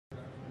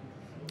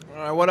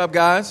All right, what up,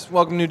 guys?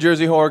 Welcome to New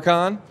Jersey Horror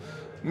Con.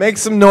 Make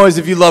some noise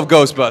if you love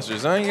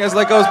Ghostbusters, huh? You guys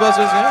like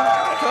Ghostbusters?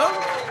 Yeah?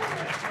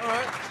 All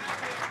right.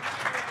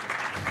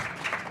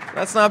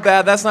 That's not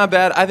bad, that's not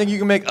bad. I think you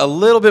can make a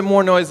little bit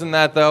more noise than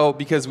that, though,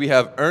 because we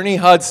have Ernie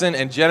Hudson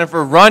and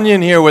Jennifer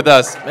Runyon here with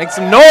us. Make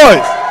some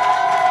noise!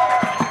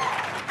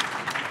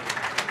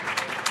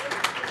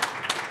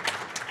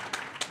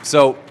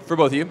 So, for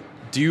both of you,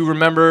 do you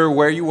remember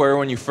where you were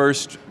when you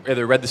first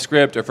either read the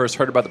script or first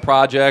heard about the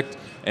project,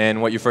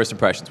 and what your first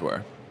impressions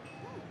were?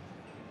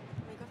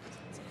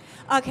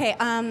 Okay,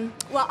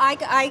 well,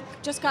 I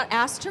just got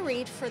asked to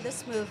read for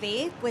this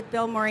movie with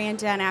Bill Murray and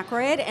Dan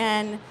Aykroyd,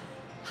 and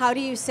how do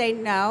you say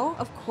no?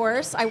 Of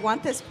course, I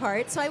want this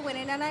part. So I went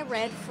in and I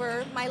read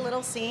for my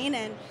little scene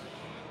and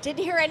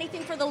didn't hear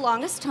anything for the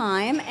longest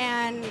time,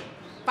 and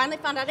finally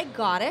found out I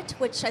got it,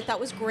 which I thought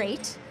was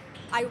great.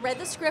 I read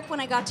the script when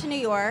I got to New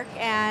York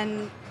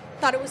and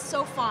thought it was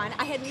so fun.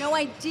 I had no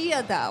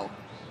idea, though,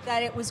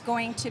 that it was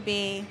going to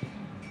be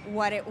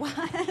what it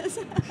was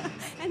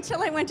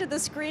until I went to the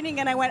screening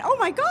and I went, oh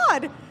my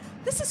God,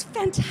 this is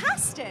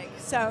fantastic.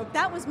 So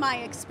that was my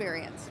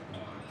experience.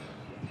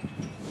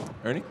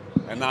 Ernie?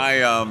 And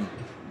I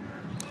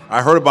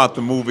heard about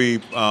the movie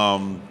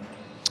from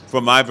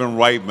Ivan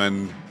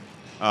Reitman.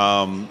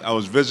 I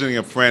was visiting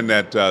a friend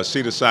at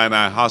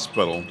Cedar-Sinai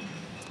Hospital,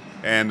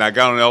 and I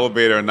got on the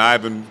elevator, and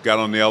Ivan got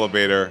on the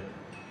elevator,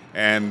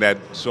 and that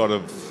sort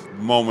of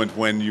moment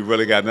when you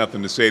really got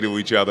nothing to say to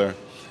each other.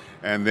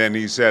 And then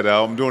he said,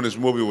 I'm doing this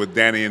movie with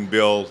Danny and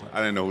Bill.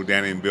 I didn't know who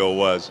Danny and Bill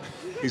was.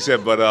 He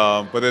said,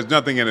 but there's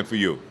nothing in it for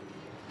you.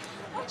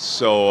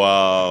 So,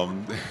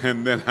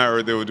 and then I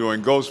heard they were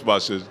doing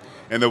Ghostbusters,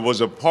 and there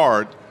was a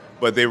part,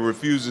 but they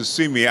refused to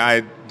see me. I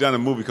had done a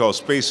movie called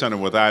Space Hunter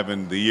with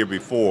Ivan the year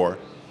before,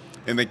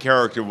 and the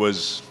character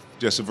was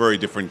just a very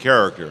different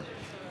character.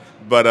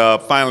 But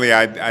finally,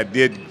 I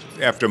did,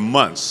 after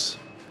months,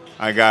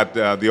 I got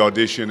the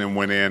audition and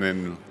went in,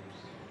 and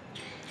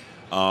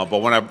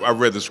but when I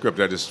read the script,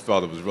 I just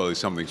felt it was really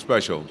something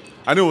special.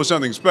 I knew it was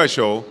something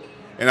special,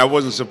 and I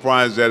wasn't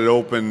surprised that it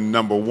opened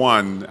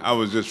 #1. I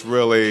was just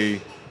really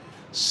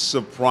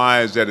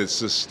surprised that it's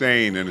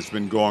sustained, and it's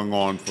been going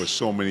on for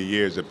so many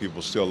years that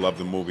people still love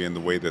the movie in the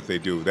way that they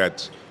do.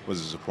 That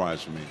was a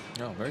surprise for me.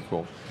 Oh, very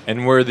cool.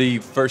 And were the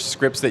first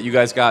scripts that you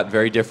guys got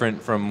very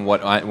different from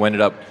what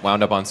wound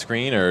up on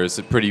screen, or is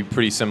it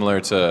pretty similar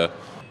to?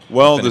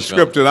 Well, the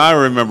script that I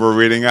remember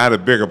reading, I had a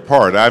bigger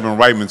part. Ivan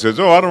Reitman says,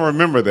 "Oh, I don't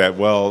remember that."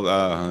 Well,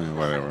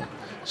 whatever.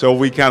 So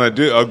we kind of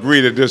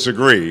agree to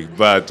disagree,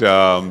 but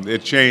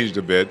it changed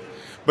a bit.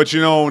 But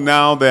you know,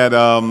 now that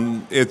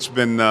it's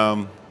been,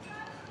 now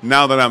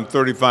that I'm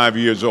 35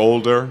 years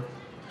older,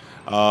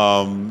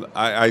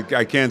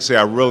 I can't say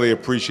I really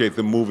appreciate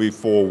the movie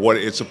for what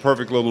it's a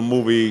perfect little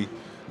movie,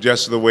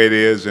 just the way it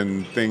is,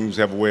 and things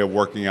have a way of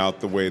working out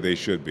the way they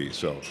should be.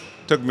 So it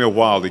took me a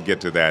while to get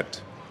to that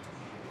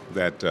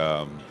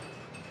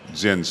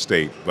Zen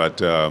state, but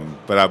I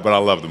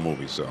love the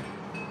movie. So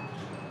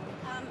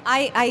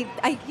I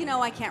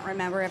can't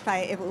remember if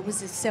it was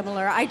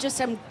similar. I'm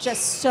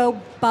just so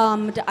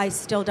bummed I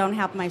still don't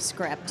have my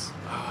script.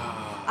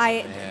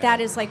 That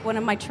is like one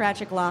of my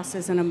tragic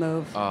losses in a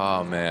move.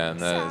 Oh man,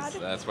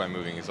 that's why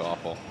moving is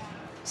awful.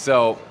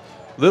 So,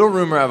 little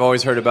rumor I've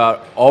always heard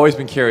about, always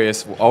been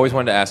curious, always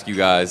wanted to ask you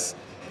guys: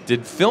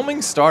 did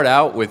filming start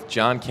out with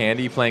John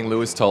Candy playing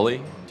Louis Tully?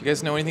 Do you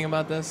guys know anything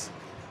about this?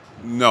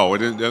 No, it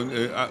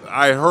didn't.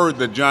 I heard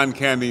that John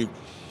Candy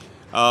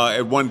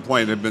at one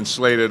point had been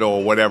slated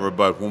or whatever,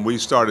 but when we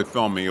started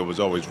filming, it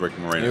was always Rick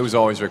Moranis. It was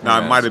always Rick Moranis.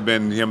 Now, it might have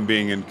been him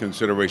being in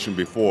consideration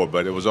before,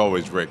 but it was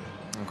always Rick.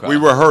 Okay. We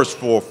rehearsed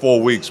for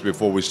 4 weeks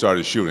before we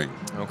started shooting.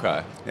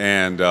 Okay.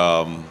 And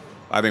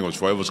I think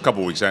it was a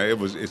couple weeks.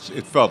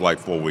 It felt like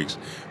 4 weeks,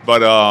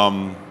 but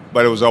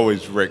it was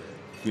always Rick.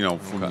 You know,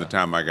 from the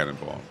time I got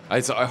involved.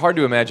 It's hard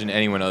to imagine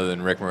anyone other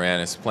than Rick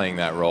Moranis playing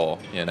that role.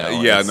 You know.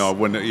 It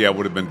wouldn't. Yeah, it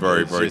would have been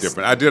very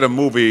different. I did a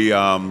movie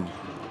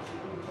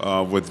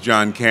with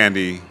John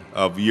Candy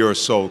a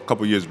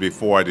couple years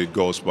before I did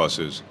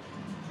Ghostbusters.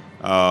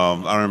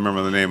 I don't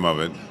remember the name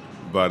of it,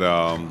 but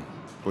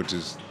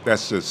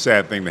that's the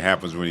sad thing that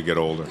happens when you get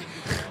older.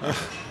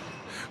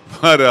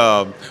 but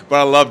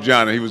I love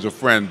John. He was a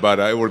friend, but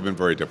it would have been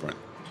very different.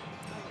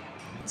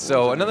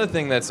 So another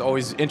thing that's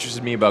always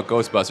interested me about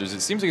Ghostbusters,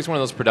 it seems like it's one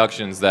of those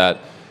productions that,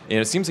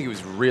 it seems like it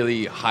was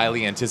really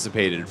highly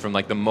anticipated from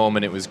like the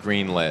moment it was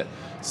greenlit.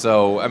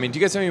 So, I mean, do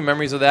you guys have any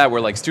memories of that,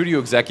 where like studio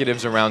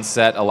executives around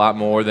set a lot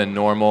more than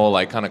normal,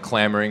 like kind of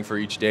clamoring for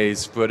each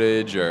day's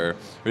footage, or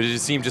did it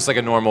seem just like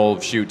a normal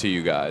shoot to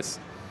you guys?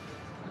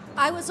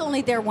 I was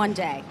only there one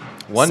day.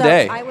 One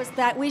day?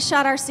 We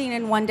shot our scene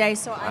in one day,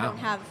 so Wow.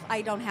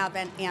 I don't have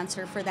an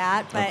answer for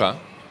that. But Okay.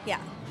 yeah.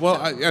 Well,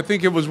 I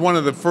think it was one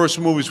of the first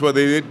movies where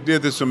they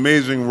did this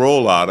amazing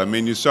rollout. I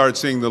mean, you started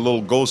seeing the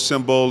little ghost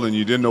symbol, and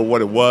you didn't know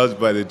what it was,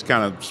 but it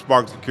kind of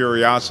sparked the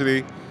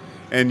curiosity.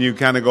 And you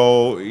kind of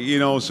go,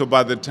 so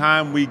by the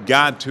time we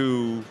got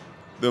to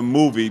the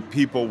movie,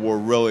 people were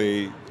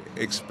really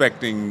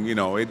expecting,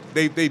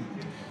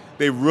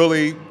 they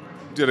really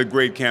did a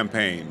great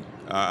campaign.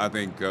 I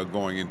think,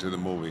 going into the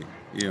movie.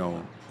 You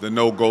know, the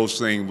no ghost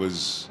thing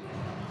was,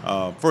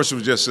 first it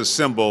was just a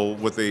symbol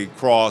with a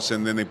cross,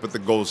 and then they put the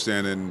ghost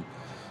in, and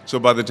so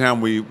by the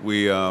time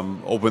we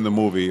opened the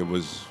movie,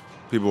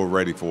 people were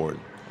ready for it.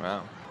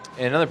 Wow.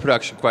 And another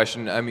production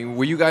question. I mean,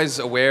 were you guys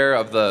aware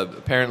of the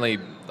apparently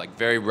like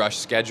very rushed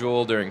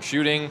schedule during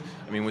shooting?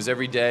 I mean, was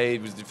every day,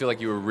 did it feel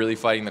like you were really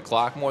fighting the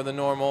clock more than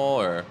normal,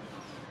 or?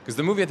 Because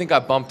the movie, I think,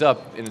 got bumped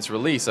up in its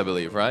release, I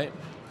believe, right?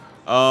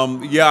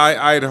 Yeah,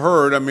 I'd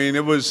heard. I mean,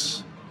 it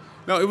was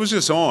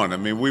just on. I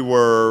mean, we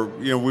were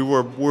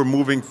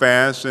moving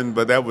fast,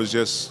 but that was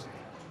just,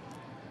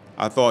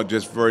 I thought,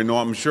 just very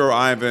normal. I'm sure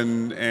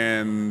Ivan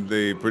and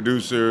the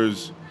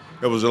producers,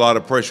 there was a lot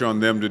of pressure on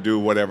them to do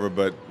whatever,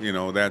 but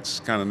that's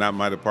kind of not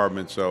my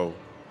department. So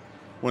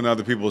when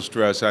other people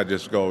stress, I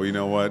just go, you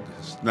know what,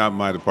 it's not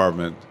my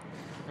department.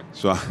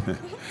 So,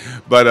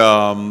 but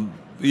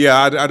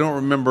yeah, I don't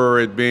remember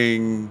it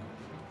being,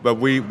 but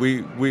we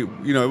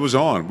it was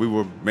on. We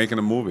were making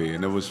a movie,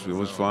 and it was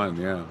fun.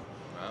 Yeah.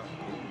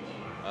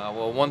 Wow.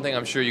 Well, one thing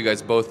I'm sure you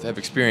guys both have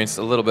experienced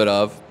a little bit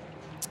of.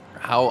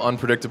 How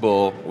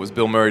unpredictable was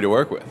Bill Murray to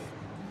work with?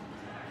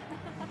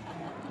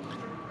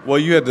 Well,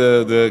 you had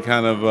the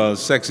kind of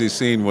sexy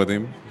scene with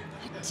him.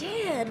 I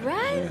did,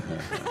 right?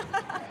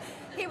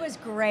 He was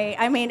great.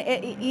 I mean,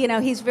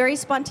 he's very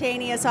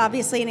spontaneous,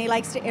 obviously, and he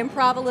likes to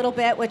improv a little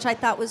bit, which I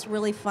thought was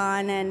really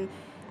fun. And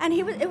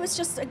it was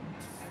just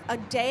a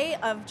day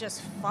of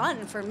just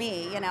fun for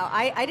me.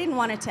 I didn't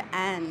want it to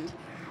end,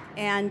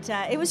 and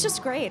it was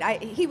just great.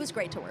 He was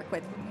great to work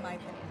with, in my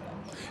opinion.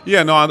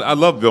 Yeah, no, I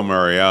love Bill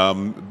Murray.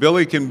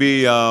 Billy can be,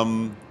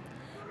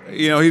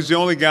 he's the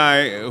only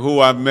guy who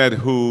I've met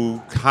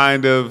who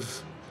kind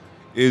of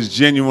is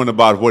genuine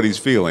about what he's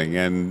feeling,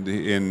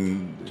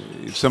 and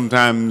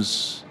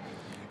sometimes,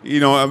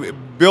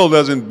 Bill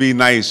doesn't be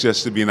nice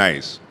just to be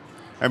nice.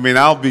 I mean,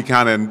 I'll be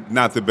kind of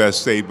not the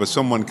best state, but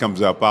someone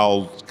comes up,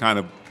 I'll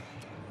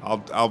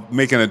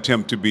make an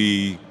attempt to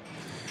be.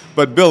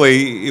 But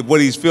Billy,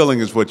 what he's feeling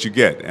is what you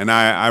get, and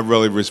I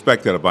really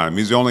respect that about him.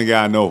 He's the only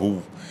guy I know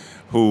who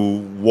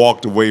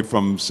walked away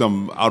from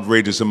some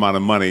outrageous amount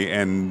of money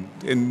and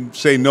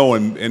say no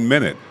and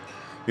meant it.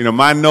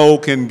 My no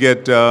can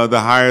get, the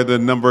higher the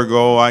number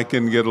go, I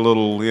can get a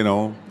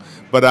little,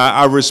 but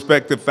I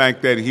respect the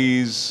fact that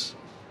he's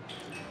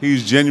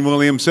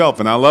genuinely himself,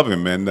 and I love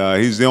him. And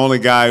he's the only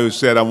guy who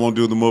said, I won't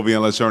do the movie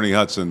unless Ernie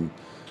Hudson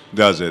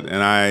does it.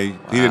 And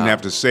he didn't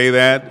have to say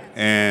that,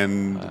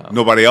 and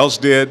nobody else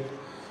did.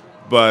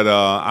 But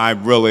I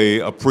really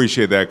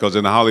appreciate that, because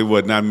in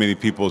Hollywood, not many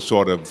people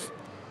sort of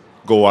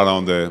go out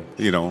on the,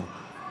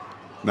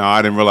 Now,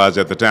 I didn't realize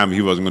at the time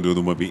he wasn't going to do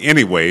the movie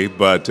anyway,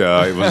 but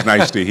it was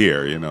nice to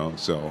hear,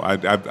 So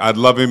I'd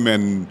love him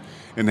and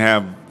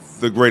have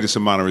the greatest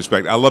amount of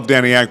respect. I love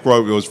Danny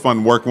Aykroyd. It was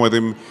fun working with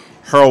him.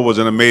 Harold was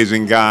an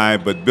amazing guy,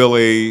 but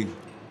Billy,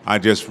 I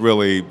just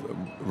really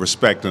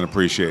respect and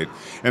appreciate.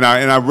 And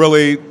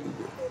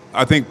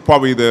I think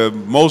probably the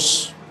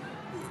most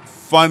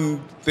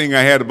fun thing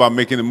I had about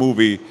making the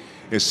movie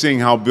is seeing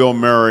how Bill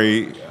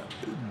Murray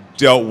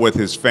dealt with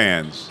his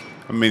fans.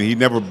 I mean, he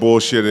never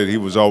bullshitted. He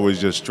was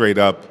always just straight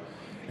up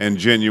and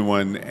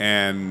genuine.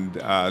 And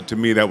to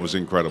me, that was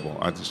incredible.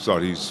 I just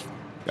thought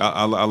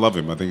I love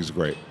him. I think he's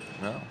great.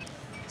 Wow.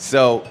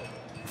 So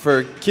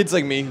for kids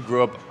like me who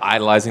grew up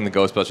idolizing the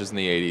Ghostbusters in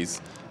the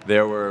 80s,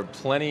 there were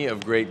plenty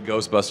of great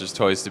Ghostbusters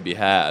toys to be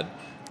had.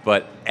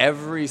 But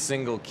every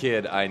single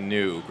kid I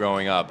knew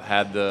growing up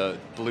had the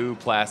blue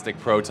plastic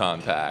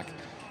proton pack.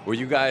 Were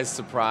you guys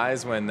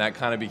surprised when that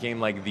kind of became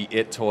like the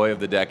it toy of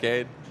the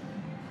decade?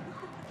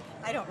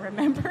 I don't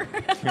remember.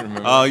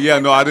 Yeah,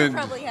 no, I didn't.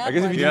 I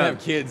guess if you didn't have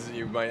kids,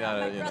 you might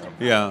not,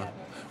 Yeah.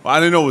 Well, I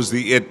didn't know it was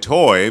the it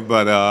toy,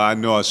 but I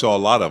know I saw a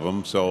lot of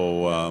them.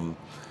 So,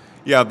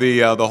 yeah,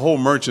 the whole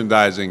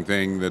merchandising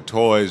thing, the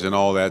toys and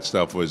all that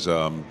stuff was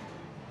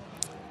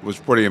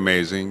pretty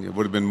amazing. It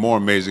would have been more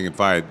amazing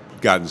if I had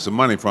gotten some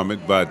money from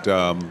it, but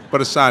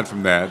aside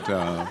from that,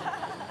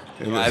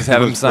 guys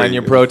have them sign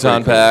your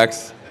proton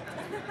packs.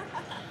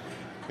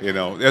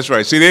 That's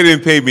right. See, they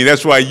didn't pay me.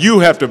 That's why you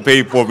have to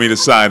pay for me to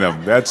sign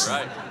them. That's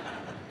right.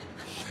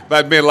 If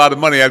I'd made a lot of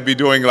money, I'd be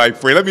doing like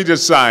free. Let me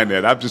just sign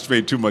it. I've just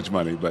made too much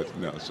money, but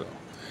no. So,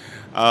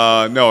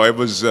 no, it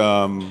was.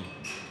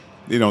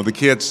 The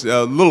kids,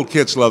 little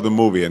kids love the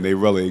movie, and they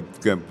really,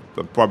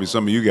 probably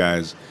some of you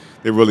guys,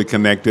 they really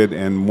connected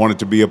and wanted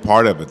to be a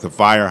part of it. The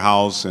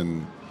firehouse,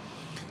 and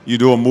you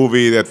do a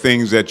movie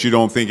things that you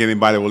don't think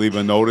anybody will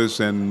even notice,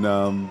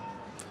 and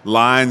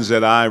lines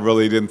that I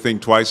really didn't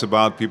think twice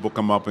about, people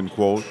come up and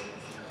quote,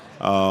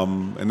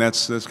 and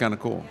that's kind of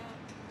cool.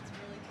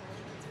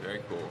 Very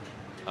cool.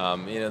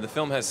 The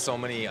film has so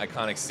many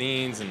iconic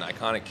scenes and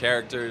iconic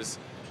characters.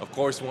 Of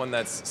course, one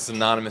that's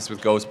synonymous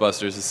with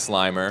Ghostbusters is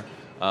Slimer.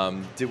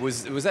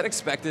 Was that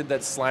expected that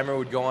Slimer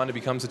would go on to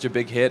become such a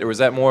big hit, or was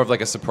that more of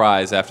like a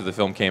surprise after the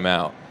film came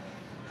out?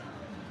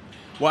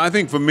 Well, I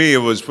think for me it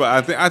was.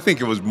 I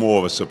think it was more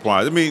of a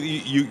surprise. I mean,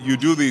 you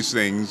do these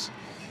things,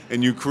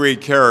 and you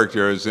create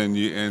characters,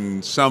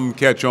 and some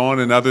catch on,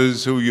 and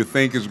others who you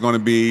think is going to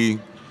be,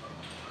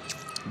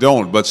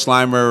 don't. But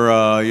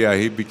Slimer, yeah,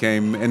 he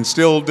became and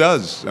still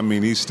does. I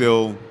mean, he's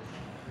still,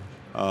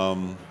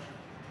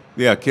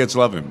 yeah, kids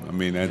love him. I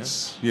mean,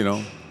 that's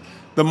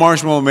the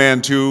Marshmallow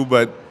Man too,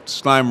 but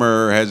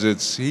Slimer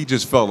has he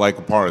just felt like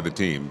a part of the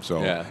team. So,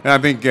 and I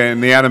think in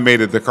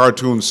the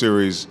cartoon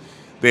series,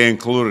 they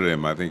included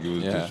him. I think he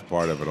was just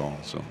part of it all.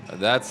 So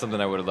that's something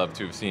I would have loved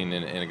to have seen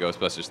in a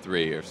Ghostbusters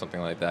 3 or something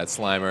like that.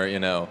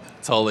 Slimer,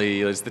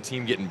 Tully, the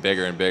team getting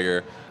bigger and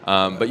bigger.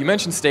 But you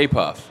mentioned Stay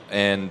Puft,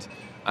 and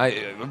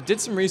I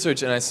did some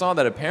research, and I saw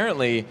that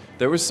apparently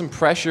there was some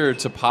pressure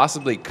to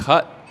possibly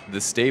cut the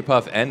Stay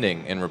Puft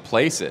ending and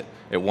replace it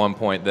at one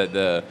point. That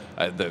the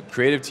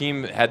creative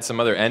team had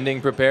some other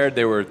ending prepared.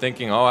 They were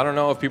thinking, I don't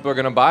know if people are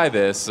going to buy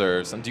this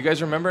or something. Do you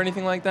guys remember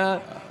anything like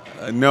that?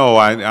 No,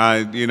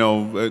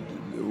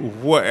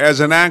 as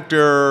an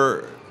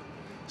actor,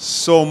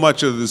 so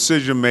much of the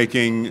decision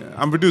making.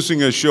 I'm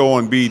producing a show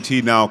on BET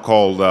now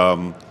called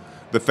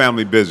The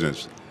Family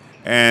Business,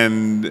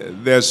 and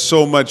there's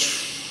so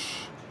much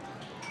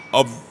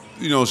of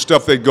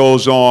stuff that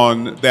goes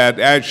on that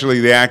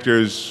actually the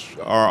actors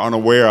are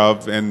unaware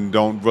of and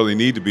don't really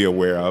need to be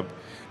aware of.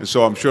 And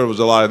so I'm sure there was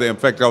a lot of that. In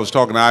fact, I was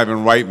talking to Ivan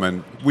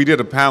Reitman. We did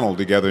a panel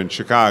together in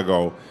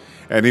Chicago,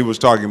 and he was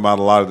talking about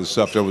a lot of the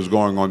stuff that was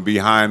going on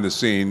behind the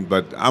scene.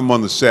 But I'm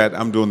on the set,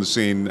 I'm doing the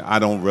scene. I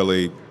don't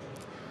really,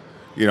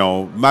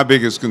 my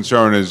biggest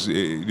concern is,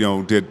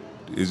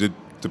 is it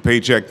the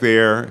paycheck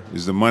there?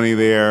 Is the money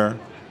there?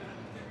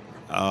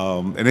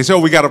 And they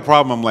said, we got a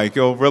problem. I'm like,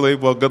 really?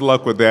 Well, good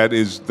luck with that.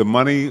 Is the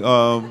money?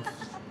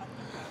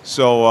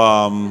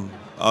 So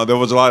there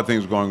was a lot of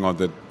things going on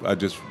that I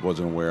just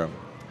wasn't aware of.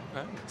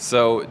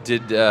 So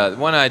did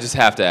one I just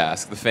have to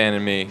ask, the fan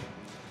in me,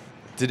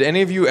 did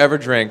any of you ever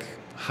drink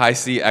High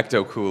C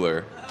Ecto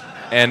Cooler?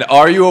 And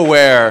are you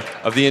aware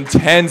of the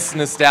intense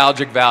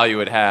nostalgic value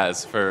it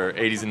has for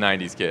 80s and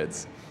 90s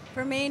kids?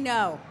 For me,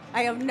 no.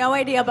 I have no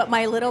idea, but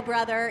my little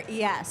brother,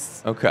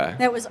 yes. Okay.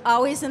 That was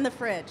always in the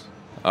fridge.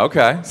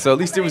 Okay, so at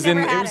least it was in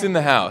the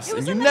house. It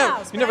was and in the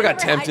house. You never got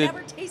tempted. I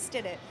never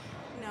tasted it.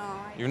 No.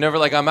 You're never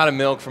like, I'm out of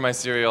milk for my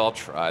cereal. I'll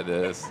try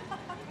this.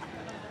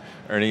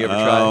 Ernie, you ever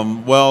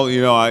tried? Well,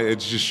 it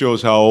just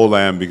shows how old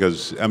I am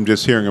because I'm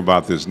just hearing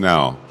about this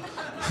now.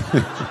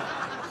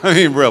 I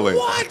mean, really.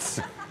 What?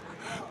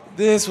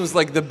 This was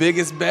like the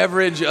biggest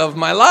beverage of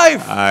my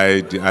life.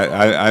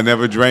 I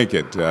never drank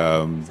it.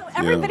 So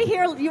everybody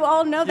here, you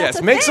all know that's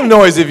Yes, make some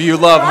noise if you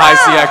love High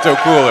C Ecto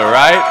Cooler,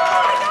 right?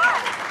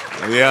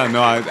 Yeah,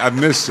 no, I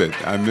miss it.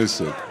 I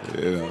miss it.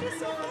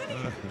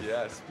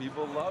 Yes,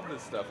 people love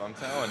this stuff. I'm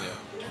telling you.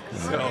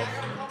 So.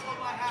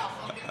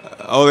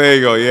 Oh, there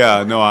you go.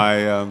 Yeah, no,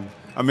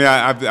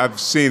 I've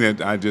seen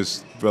it. I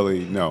just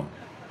really no.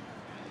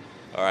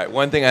 All right,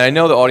 one thing, and I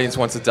know the audience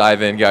wants to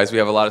dive in, guys. We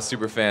have a lot of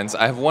super fans.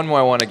 I have one more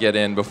I want to get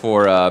in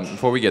before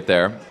we get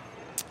there.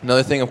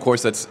 Another thing, of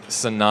course, that's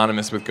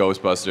synonymous with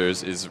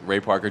Ghostbusters is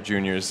Ray Parker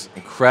Jr.'s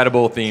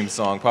incredible theme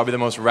song, probably the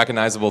most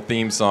recognizable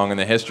theme song in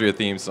the history of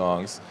theme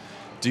songs.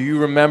 Do you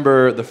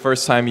remember the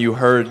first time you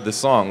heard the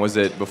song? Was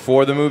it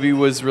before the movie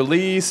was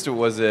released, or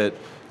was it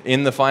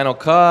in the final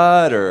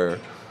cut, or?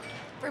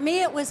 For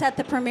me, it was at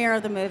the premiere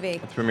of the movie.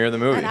 At the premiere of the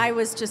movie. And I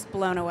was just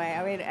blown away.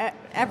 I mean,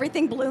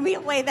 everything blew me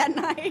away that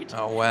night.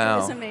 Oh, wow.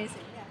 It was amazing.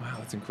 Yeah. Wow,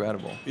 that's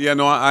incredible. Yeah,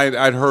 no,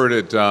 I'd heard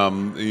it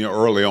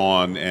early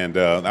on, and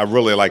I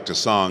really liked the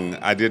song.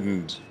 I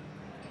didn't,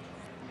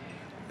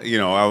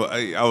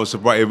 I was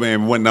surprised. It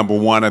went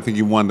 #1. I think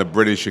he won the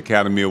British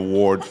Academy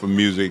Award for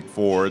music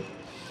for it.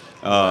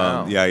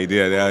 Wow. Yeah, he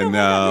did. And,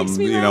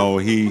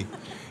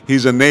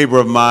 he's a neighbor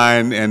of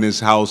mine, and his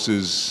house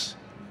is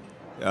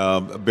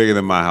bigger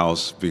than my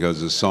house because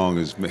the song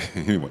is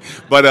anyway.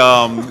 But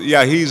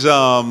yeah, he's.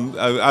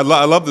 I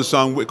love the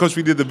song because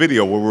we did the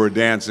video where we were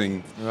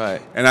dancing.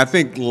 Right. And I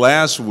think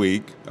last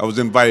week I was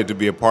invited to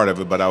be a part of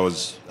it, but I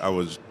was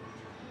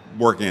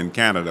working in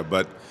Canada.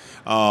 But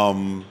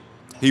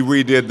he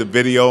redid the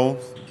video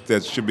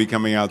that should be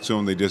coming out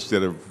soon. They just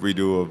did a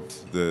redo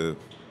of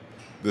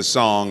the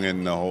song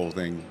and the whole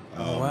thing.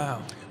 Oh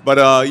wow.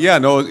 But yeah,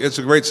 no, it's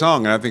a great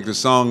song, and I think the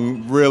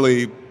song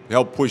really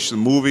helped push the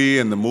movie,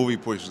 and the movie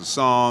pushed the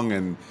song,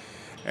 and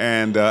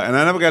I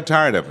never got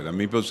tired of it. I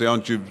mean, people say,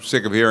 "Aren't you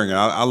sick of hearing it?"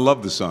 I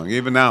love the song.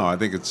 Even now, I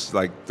think it's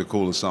like the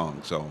coolest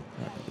song. So,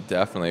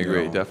 definitely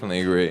agree.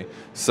 Definitely agree.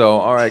 So,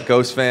 all right,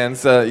 Ghost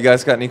fans, you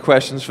guys got any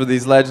questions for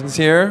these legends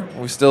here?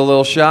 We're still a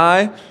little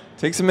shy.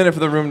 Takes a minute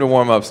for the room to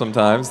warm up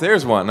sometimes.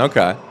 There's one.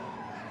 Okay.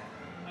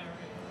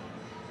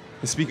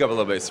 Speak up a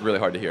little bit. It's really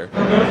hard to hear. For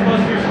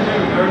Ghostbusters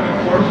 2, during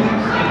the corpses,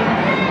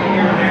 when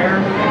you're there,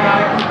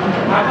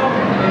 how come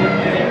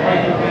they didn't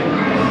write you in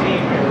the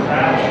scene? Was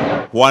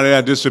that? Why did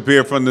I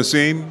disappear from the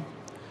scene?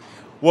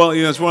 Well,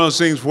 it's one of those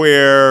things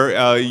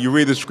where you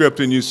read the script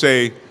and you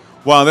say,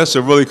 wow, that's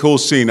a really cool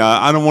scene.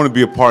 I don't want to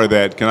be a part of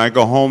that. Can I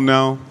go home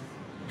now?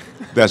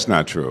 That's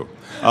not true.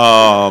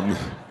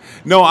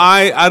 No,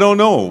 I don't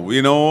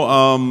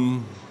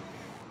know.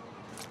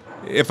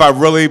 If I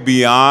really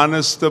be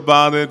honest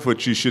about it,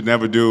 which you should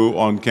never do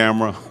on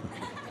camera,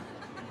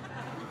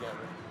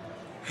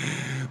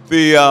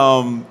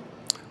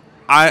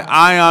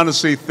 I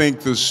honestly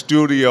think the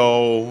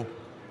studio.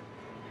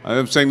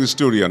 I'm saying the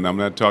studio, and I'm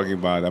not talking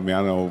about. I mean,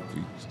 I know.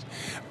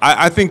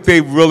 I think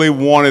they really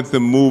wanted the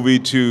movie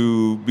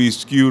to be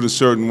skewed a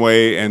certain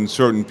way and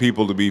certain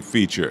people to be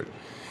featured.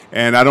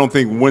 And I don't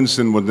think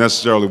Winston was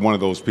necessarily one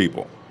of those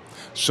people.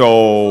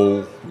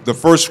 So the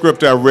first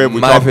script I read, we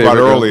talked about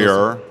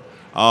earlier,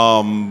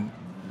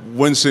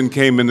 Winston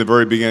came in the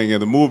very beginning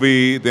of the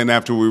movie. Then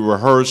after we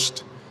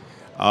rehearsed,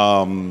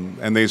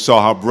 and they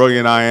saw how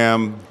brilliant I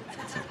am,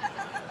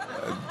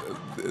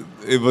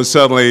 it was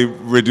suddenly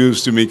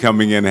reduced to me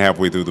coming in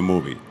halfway through the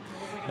movie.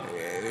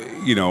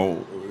 You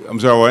know, I'm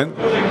sorry, what? It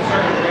was like a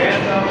certain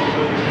brand,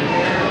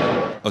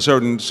 though. A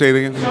certain, say it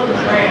again? A certain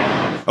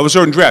brand. Of a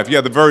certain draft,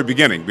 yeah, the very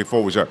beginning,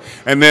 before we start.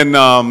 And then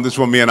this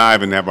one me and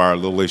Ivan have our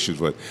little issues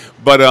with.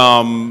 But,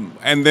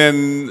 and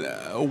then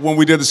when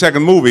we did the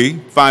second movie,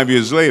 5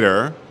 years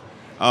later,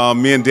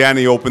 me and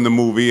Danny opened the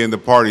movie in the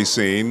party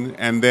scene,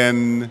 and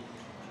then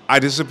I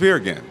disappear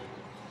again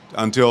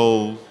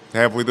until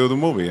halfway through the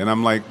movie. And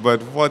I'm like,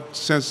 but what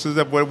sense is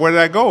that? Where did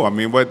I go? I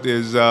mean, what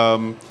is...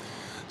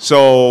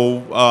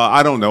 So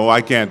I don't know.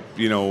 I can't,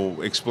 you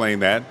know, explain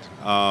that.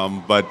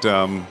 But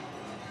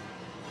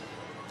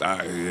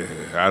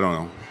I don't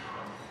know.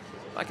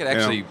 I could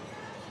actually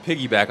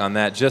piggyback on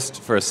that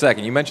just for a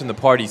second. You mentioned the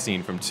party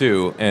scene from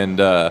 2, and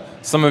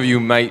some of you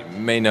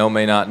may know,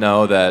 may not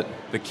know that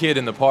the kid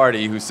in the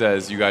party who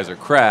says you guys are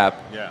crap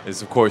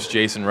is, of course,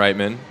 Jason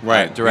Reitman,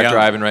 director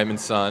Ivan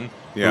Reitman's son.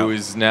 Who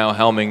is now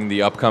helming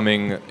the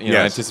upcoming,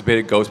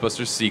 anticipated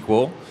Ghostbusters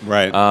sequel.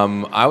 Right.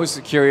 I was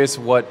curious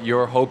what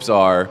your hopes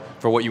are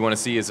for what you want to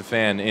see as a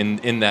fan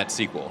in that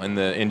sequel,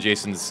 in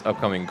Jason's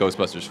upcoming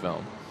Ghostbusters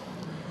film.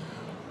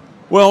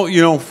 Well,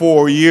 you know,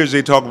 for years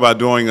they talk about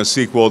doing a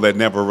sequel that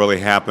never really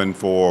happened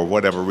for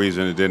whatever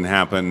reason it didn't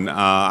happen.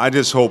 I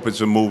just hope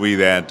it's a movie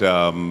that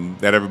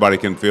that everybody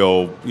can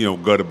feel, you know,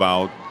 good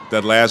about.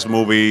 That last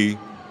movie,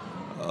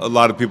 a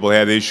lot of people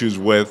had issues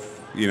with.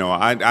 You know,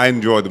 I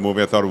enjoyed the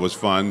movie. I thought it was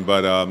fun.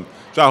 But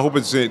so I hope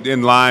it's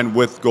in line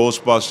with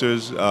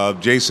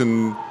Ghostbusters.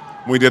 Jason,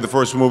 when we did the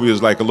first movie,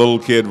 was like a little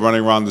kid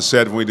running around the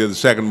set. When we did the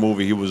second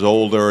movie, he was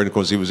older, and of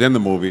course he was in the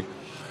movie.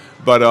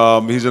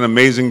 But he's an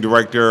amazing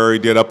director. He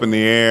did Up in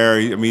the Air.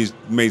 I mean, he's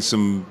made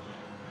some,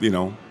 you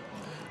know.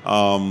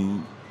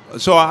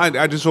 So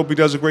I just hope he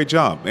does a great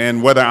job.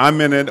 And whether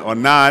I'm in it or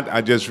not,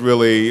 I just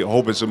really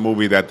hope it's a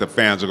movie that the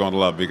fans are going to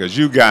love, because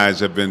you guys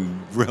have been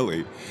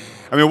really...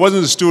 I mean, it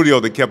wasn't the studio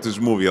that kept this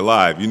movie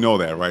alive. You know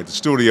that, right? The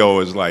studio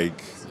is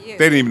like, they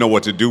didn't even know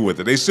what to do with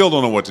it. They still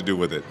don't know what to do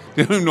with it.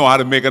 They don't even know how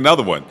to make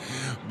another one.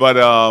 But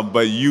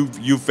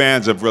you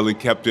fans have really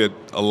kept it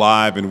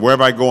alive. And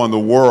wherever I go in the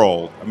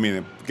world, I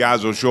mean,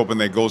 guys will show up in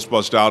their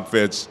Ghostbuster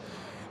outfits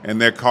and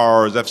their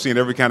cars. I've seen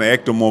every kind of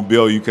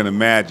ectomobile you can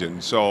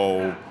imagine.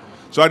 So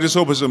I just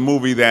hope it's a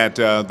movie that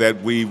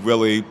that we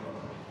really,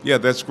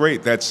 that's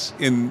great. That's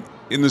in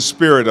the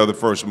spirit of the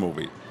first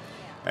movie.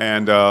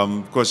 And,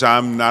 of course,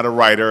 I'm not a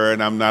writer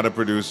and I'm not a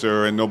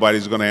producer and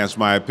nobody's going to ask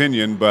my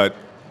opinion, but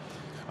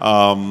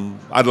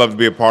I'd love to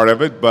be a part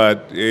of it.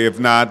 But if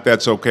not,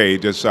 that's okay.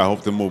 Just I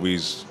hope the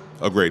movie's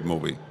a great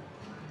movie,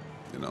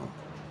 you know.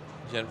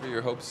 Jennifer,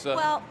 your hopes?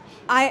 Well,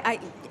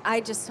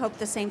 I just hope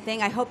the same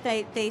thing. I hope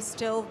they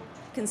still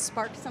can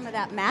spark some of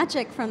that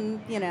magic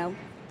from, you know,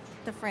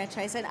 the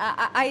franchise. And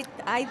I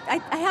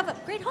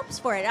have great hopes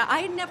for it.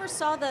 I never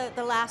saw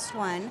the last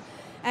one.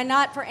 And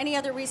not for any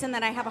other reason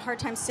than I have a hard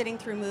time sitting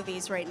through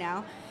movies right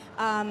now.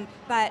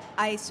 But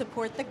I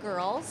support the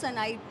girls, and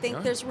I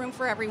think there's room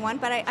for everyone.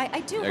 But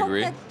I do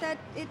hope that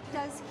it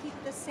does keep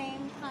the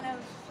same kind of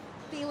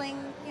feeling,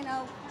 you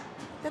know,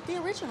 that the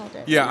original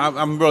did. Yeah,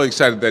 I'm really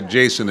excited that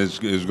Jason is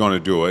going to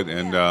do it,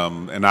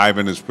 and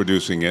Ivan is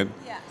producing it.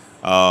 Yes.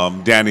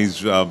 Danny's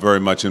very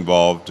much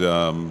involved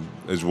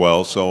as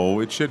well,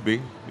 so it should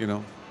be, you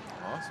know.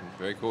 Awesome,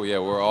 very cool. Yeah,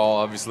 we're all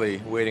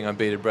obviously waiting on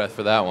bated breath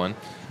for that one.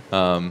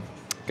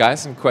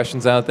 Guys, some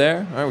questions out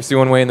there? All right, we see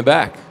one way in the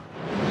back. In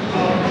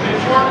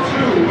part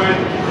 2, when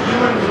you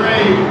and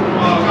Ray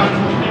got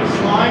into the pink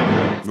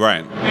slime,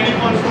 Right. any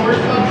fun stories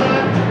about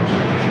that?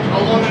 How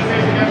long did it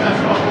take to get that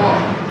stuff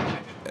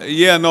off?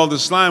 Yeah, no, the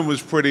slime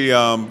was pretty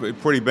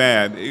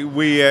bad.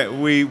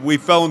 We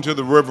fell into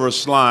the river of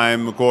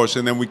slime, of course,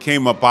 and then we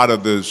came up out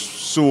of the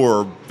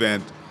sewer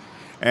vent,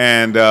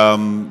 and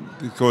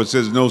of course,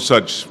 there's no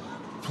such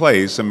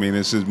place. I mean,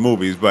 this is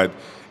movies, but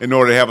in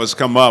order to have us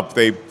come up,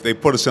 they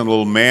put us in a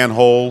little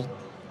manhole.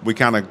 We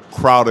kind of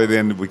crowded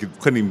in.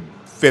 Couldn't even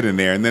fit in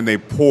there. And then they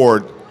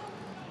poured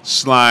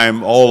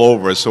slime all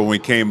over us, so when we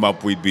came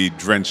up, we'd be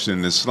drenched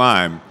in the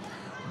slime.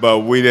 But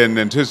we didn't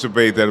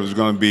anticipate that it was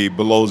going to be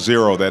below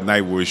zero that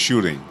night we were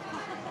shooting.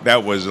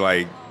 That was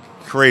like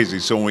crazy.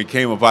 So when we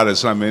came up out of the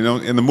slime,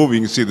 in the movie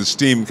you can see the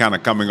steam kind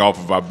of coming off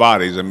of our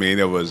bodies. I mean,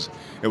 it was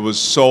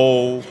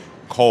so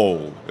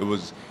cold.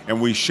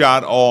 And we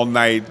shot all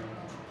night.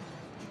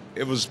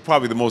 It was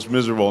probably the most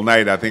miserable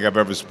night I think I've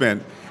ever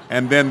spent.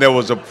 And then there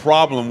was a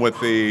problem with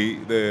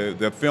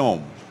the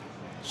film.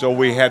 So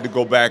we had to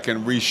go back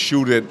and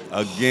reshoot it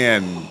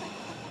again.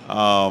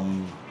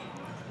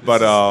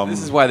 But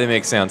This is why they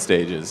make sound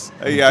stages.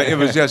 yeah, it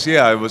was just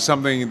it was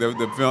something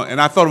the film,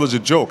 and I thought it was a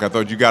joke. I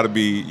thought you got to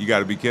be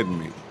kidding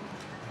me.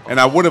 And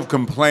I would have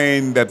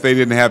complained that they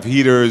didn't have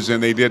heaters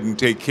and they didn't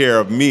take care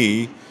of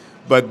me,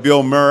 but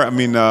Danny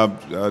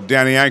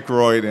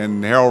Aykroyd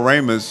and Harold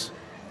Ramis,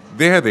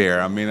 they're there.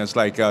 I mean, it's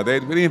like we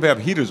didn't even have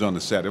heaters on the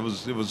set. It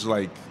was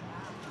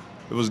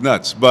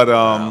nuts. But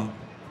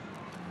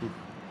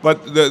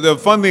but the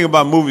fun thing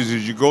about movies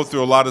is you go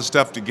through a lot of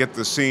stuff to get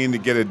the scene, to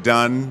get it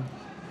done.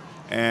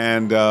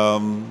 And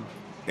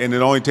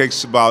it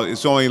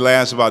only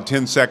lasts about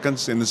 10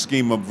 seconds in the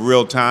scheme of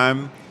real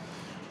time,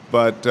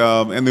 but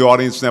and the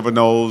audience never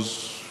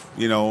knows,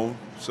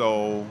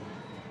 so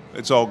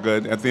it's all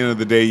good. At the end of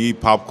the day, you eat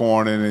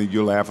popcorn and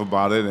you laugh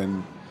about it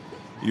and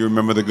you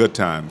remember the good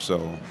times. So,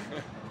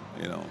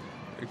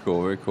 Very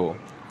cool, very cool.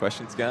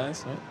 Questions,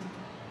 guys?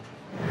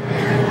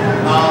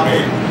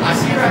 Right. I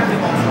see your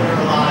active on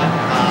Twitter a lot.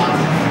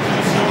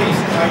 You see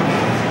these like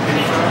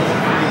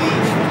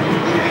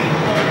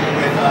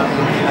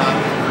moving up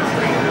for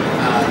Stranger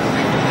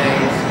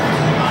Days.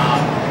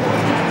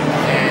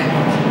 And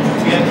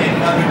do you have any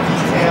other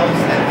details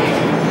that maybe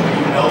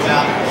you know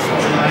about the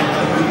storyline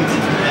of the movie that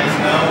you let us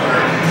know, or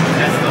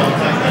that's the all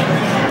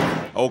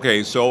time? Okay,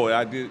 so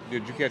did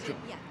you catch it?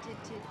 Yeah, did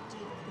the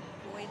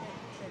boy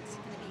that's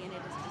going to be in it,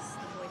 is this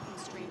the boy from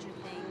Stranger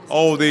Things?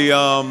 Oh,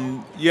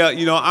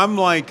 I'm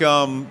like,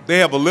 they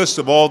have a list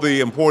of all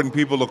the important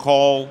people to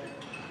call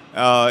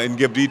and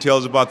give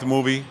details about the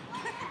movie.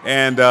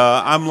 And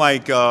I'm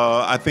like,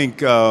 I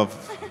think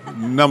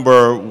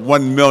number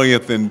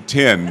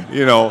 1,000,010,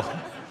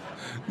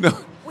 No,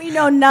 We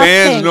know nothing.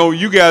 fans know,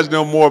 you guys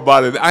know more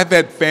about it. I've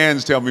had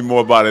fans tell me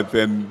more about it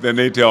than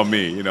they tell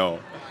me,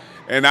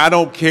 And I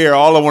don't care.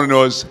 All I want to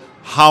know is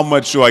how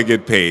much do I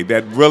get paid?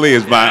 That really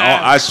is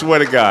I swear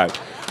to God.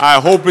 I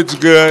hope it's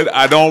good.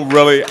 I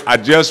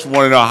just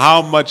want to know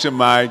how much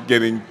am I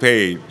getting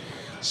paid.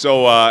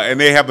 So, and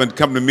they haven't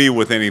come to me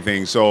with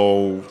anything.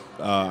 So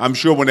I'm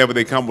sure whenever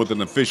they come with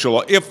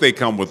if they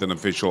come with an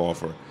official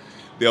offer,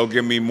 they'll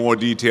give me more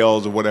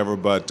details or whatever.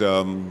 But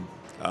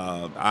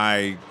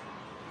I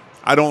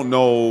don't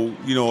know.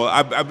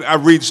 I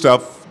read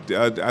stuff.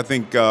 I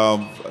think there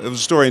was a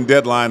story in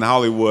Deadline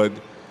Hollywood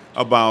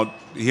about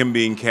him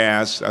being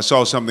cast. I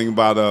saw something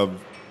about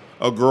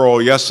a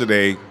girl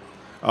yesterday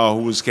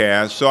who was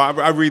cast. So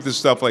I read the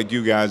stuff like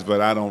you guys,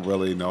 but I don't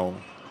really know.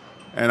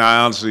 And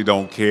I honestly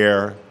don't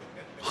care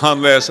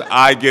unless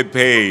I get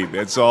paid.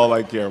 That's all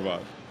I care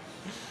about.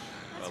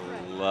 I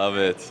love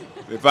it.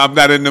 If I'm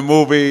not in the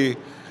movie,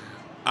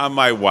 I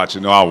might watch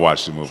it. No, I'll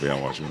watch the movie.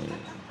 I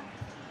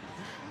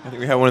think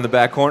we have one in the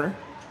back corner.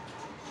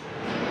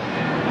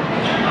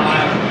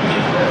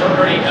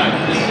 Ernie,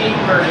 the scene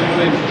where you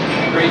and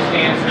Grace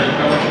Dancer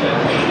go to the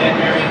dead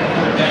Mary,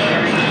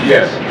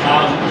 Yes.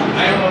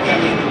 I don't know if that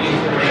was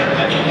released or whatever,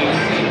 that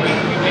scene, but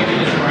you maybe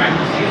describe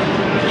the scene.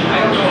 I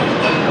don't know if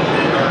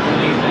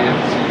it's released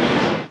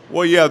that.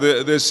 Well, yeah,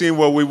 the scene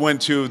where we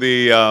went to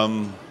the,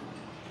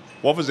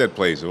 what was that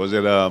place? Was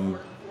it,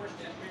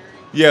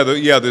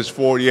 this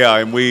Fort,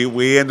 and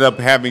we ended up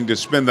having to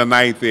spend the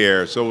night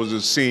there. So it was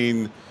a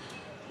scene,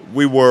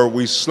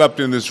 we slept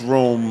in this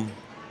room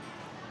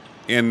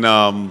in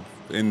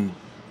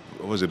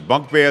was it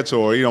bunk beds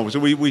or, so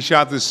we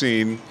shot the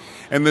scene.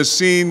 And the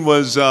scene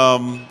was,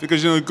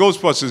 because,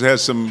 Ghostbusters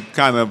has some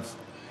kind of,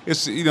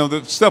 it's,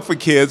 the stuff for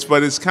kids,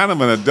 but it's kind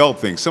of an adult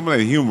thing. Some of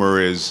the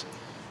humor is,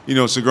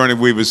 Sigourney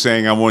Weaver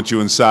saying, "I want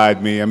you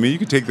inside me." I mean, you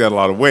can take that a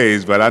lot of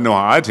ways, but I know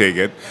how I take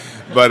it.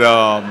 But,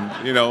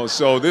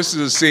 so this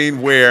is a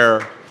scene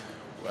where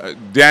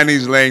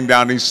Danny's laying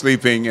down, he's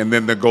sleeping, and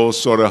then the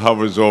ghost sort of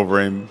hovers over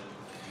him.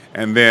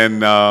 And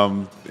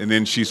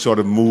then she sort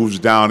of moves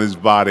down his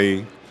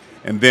body,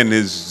 and then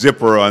his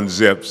zipper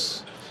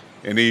unzips.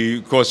 And he,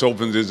 of course,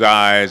 opens his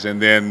eyes,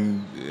 and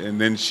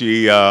then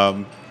she,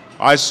 I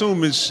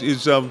assume,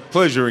 is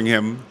pleasuring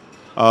him.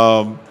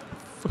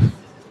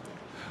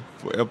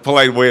 A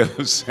polite way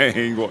of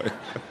saying what.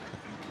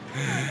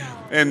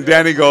 And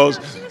Danny goes,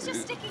 She was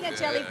just sticking a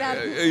jelly bell.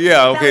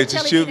 yeah, okay, to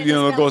shoot,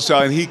 goes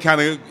out, and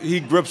he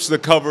grips the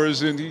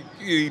covers, and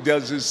he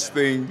does his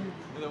thing.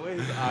 The way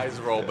his eyes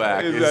roll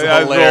back is His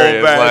eyes hilarious.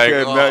 roll back,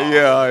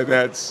 Like, and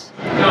that's.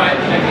 No, I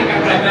think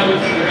what I meant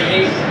was your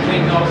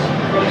thing goes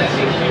from that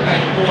scene, you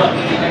guys pull up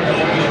and you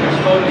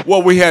exploded.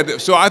 Well, we had,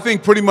 so I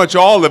think pretty much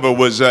all of it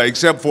was,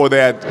 except for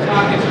that.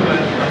 Talking to a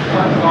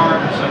park bar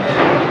or something.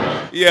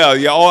 Yeah,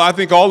 I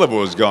think all of it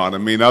was gone. I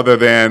mean, other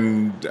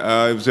than,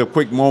 it was a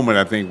quick moment,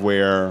 I think,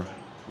 where,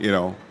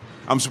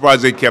 I'm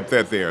surprised they kept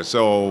that there.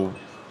 So,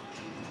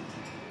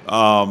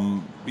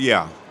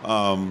 yeah,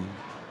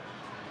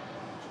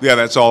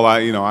 that's all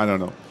I don't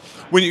know.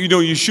 When,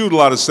 you shoot a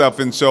lot of stuff,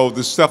 and so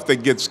the stuff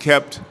that gets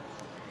kept,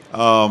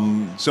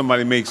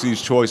 somebody makes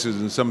these choices,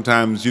 and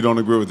sometimes you don't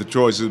agree with the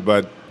choices,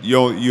 but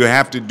you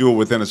have to do it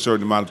within a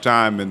certain amount of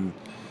time, and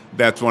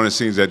that's one of the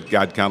scenes that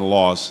got kind of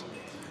lost.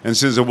 And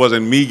since it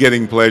wasn't me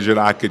getting pleasured,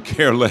 I could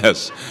care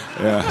less.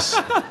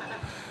 Yes.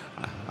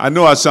 I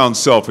know I sound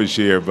selfish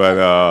here,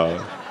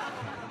 but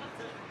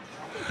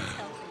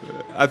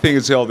I think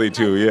it's healthy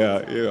too.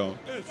 Yeah, you know.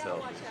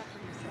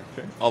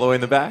 All the way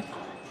in the back.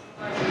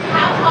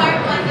 How hard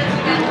was it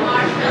to get the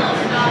marshmallow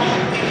stuff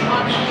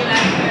on you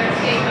after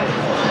escape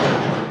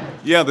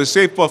of the Yeah, the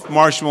Safe Buff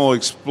marshmallow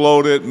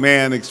exploded.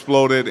 Man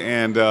exploded,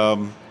 and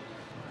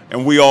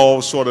we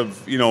all sort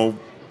of, you know,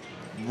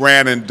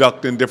 ran and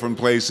ducked in different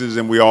places,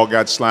 and we all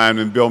got slimed.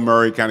 And Bill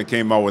Murray kind of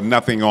came out with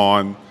nothing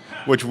on,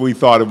 which we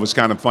thought it was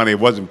kind of funny. It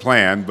wasn't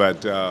planned,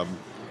 but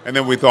and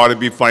then we thought it'd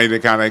be funny to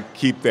kind of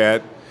keep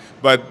that.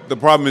 But the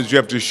problem is you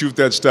have to shoot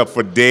that stuff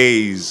for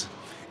days,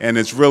 and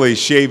it's really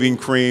shaving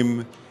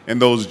cream. And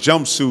those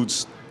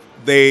jumpsuits,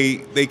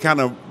 they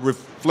kind of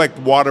reflect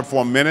water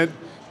for a minute,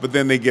 but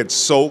then they get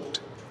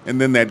soaked,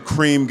 and then that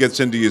cream gets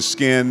into your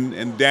skin.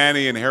 And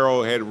Danny and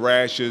Harold had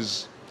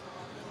rashes.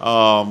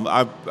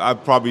 I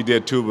probably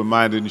did too, but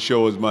mine didn't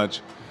show as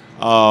much.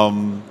 But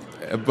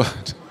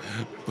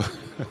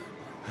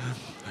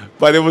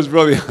it was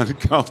really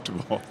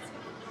uncomfortable.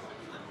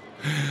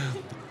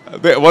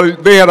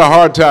 They had a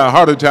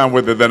harder time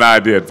with it than I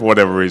did for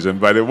whatever reason,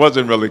 but it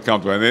wasn't really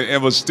comfortable. And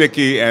it was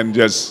sticky and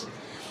just,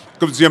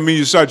 because I mean,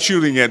 you start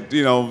shooting at,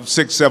 you know,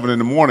 6, 7 in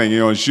the morning, you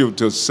know, and shoot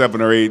till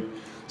 7 or 8,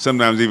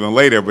 sometimes even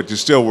later, but you're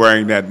still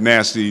wearing that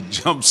nasty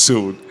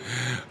jumpsuit.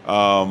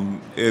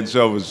 And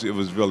so it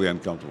was really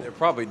uncomfortable. They're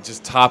probably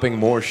just topping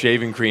more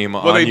shaving cream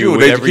Well, on they you do.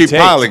 with They every keep take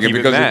piling to it keep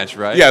because match,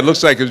 right? Yeah, it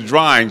looks like it's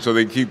drying, so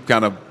they keep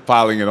kind of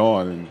piling it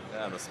on. And,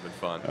 That must have been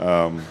fun.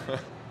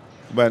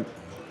 but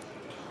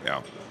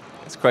yeah.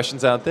 There's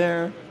questions out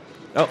there.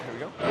 Oh, here we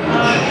go.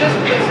 Just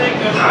for the sake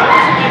of, what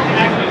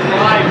was it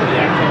like to actually drive the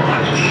actual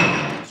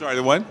one? Sorry,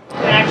 the what? To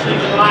actually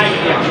drive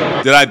the actual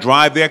one. Did I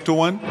drive the Ecto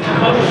one?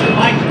 What was it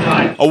like to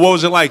drive? Oh, what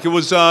was it like? It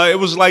was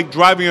like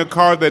driving a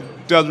car that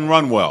doesn't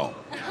run well.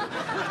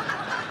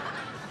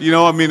 You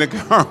know, I mean, the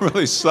car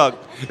really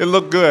sucked. It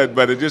looked good,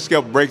 but it just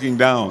kept breaking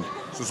down.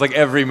 So it's like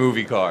every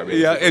movie car,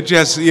 basically. It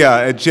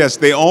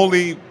just, they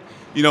only,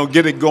 you know,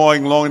 get it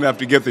going long enough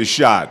to get the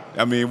shot.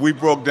 I mean, we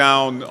broke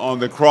down on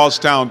the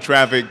crosstown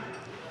traffic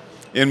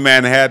in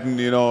Manhattan,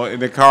 you know,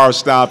 and the car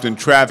stopped and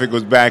traffic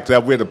was backed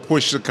up. We had to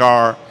push the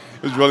car.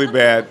 It was really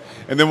bad.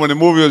 And then when the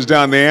movie was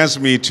done, they asked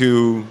me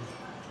to,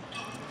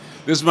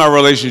 this is my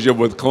relationship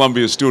with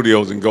Columbia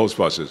Studios and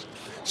Ghostbusters.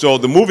 So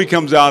the movie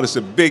comes out, it's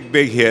a big,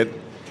 big hit,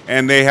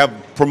 and they have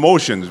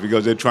promotions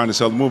because they're trying to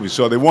sell the movie.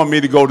 So they want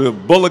me to go to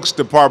Bullock's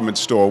department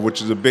store,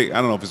 which is a big, I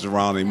don't know if it's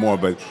around anymore,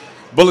 but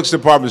Bullock's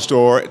department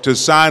store to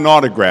sign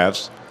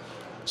autographs.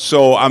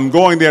 So I'm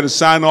going there to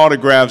sign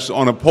autographs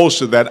on a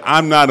poster that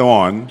I'm not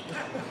on.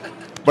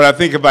 But I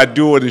think if I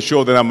do it and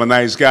show that I'm a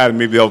nice guy, then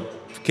maybe they'll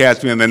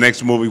cast me in the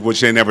next movie,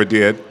 which they never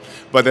did.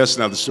 But that's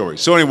another story.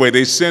 So anyway,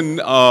 they send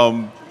the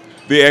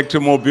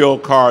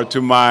Ectomobile car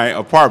to my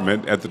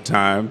apartment at the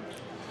time.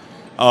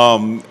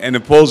 And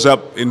it pulls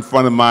up in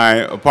front of my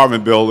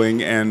apartment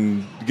building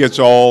and gets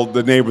all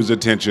the neighbors'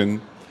 attention.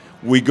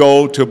 We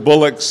go to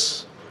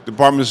Bullock's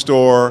department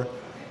store,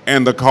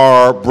 and the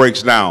car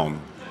breaks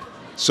down.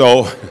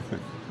 So,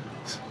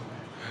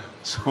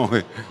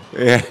 so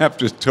they have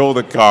to tow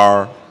the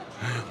car.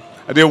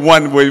 I did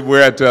one where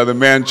we're at the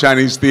Man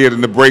Chinese Theater,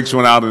 and the brakes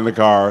went out in the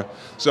car.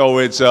 So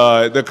it's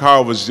the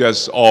car was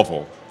just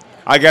awful.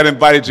 I got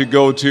invited to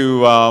go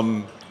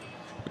to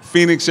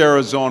Phoenix,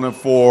 Arizona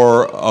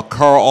for a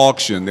car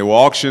auction. They were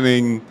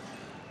auctioning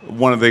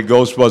one of the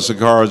Ghostbuster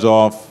cars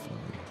off.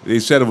 They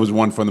said it was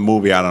one from the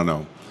movie, I don't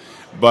know.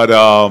 But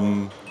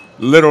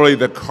literally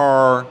the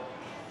car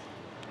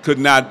could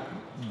not,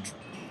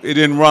 it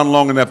didn't run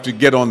long enough to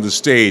get on the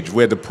stage.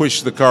 We had to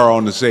push the car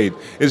on the stage.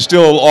 It's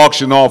still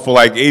auctioned off for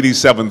like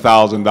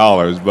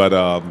 $87,000,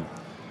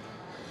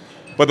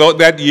 but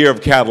that year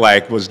of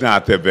Cadillac was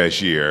not their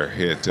best year.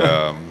 It,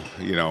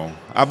 you know,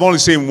 I've only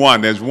seen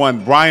one. There's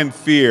one, Brian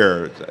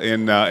Fear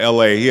in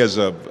L.A. He has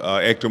a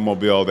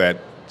Ectomobile that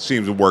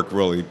seems to work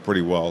really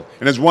pretty well.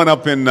 And there's one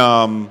up in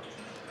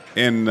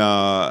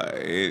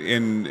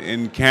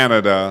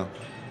Canada,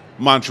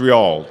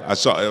 Montreal. I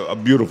saw a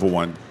beautiful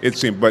one. It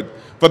seemed, but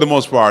for the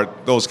most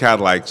part, those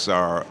Cadillacs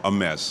are a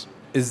mess.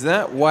 Is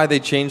that why they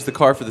changed the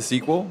car for the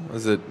sequel?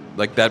 Is it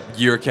like that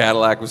year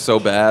Cadillac was so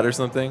bad or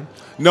something?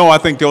 No, I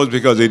think that was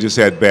because they just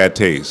had bad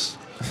taste.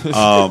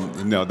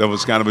 No, that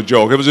was kind of a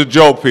joke. It was a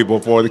joke, people,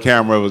 for the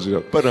camera. It was a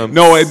joke. But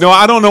no,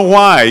 I don't know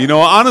why. You know,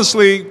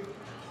 honestly,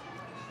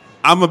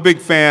 I'm a big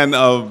fan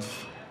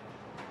of.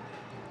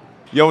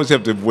 You always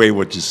have to weigh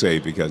what you say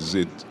because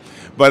it.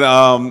 But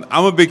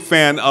I'm a big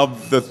fan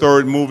of the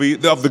third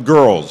movie, of the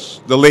girls,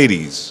 the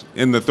ladies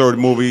in the third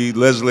movie,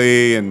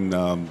 Leslie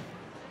and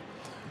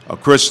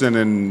Kristen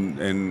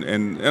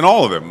and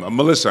all of them,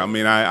 Melissa. I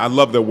mean, I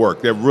love their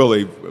work. They're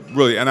really,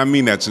 really, and I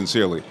mean that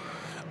sincerely.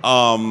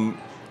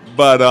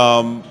 But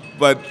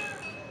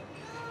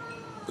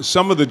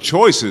some of the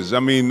choices, I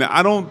mean,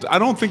 I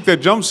don't think their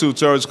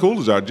jumpsuits are as cool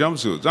as our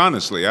jumpsuits.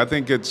 Honestly, I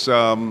think it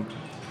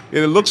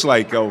looks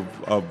like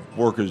a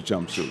worker's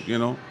jumpsuit. You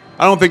know,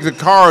 I don't think the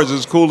car is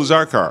as cool as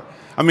our car.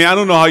 I mean, I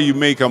don't know how you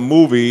make a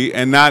movie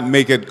and not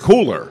make it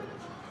cooler,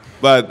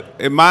 but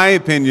in my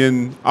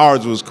opinion,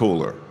 ours was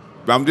cooler.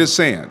 I'm just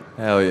saying.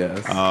 Hell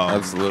yes,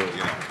 absolutely.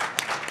 You know,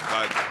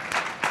 but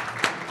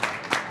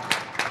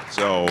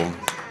So,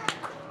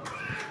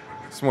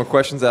 Some more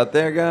questions out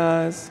there,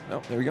 guys.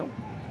 Oh, there we go.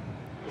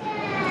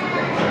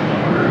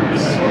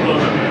 This is for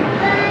both of you.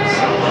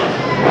 So,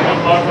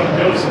 apart from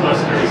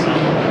Ghostbusters,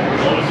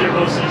 what was your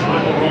most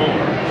enjoyable role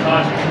or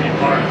project to be a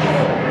part of?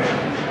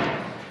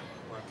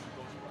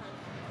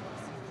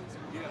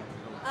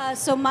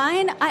 So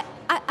mine,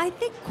 I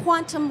think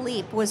Quantum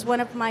Leap was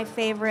one of my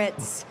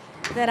favorites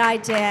that I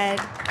did.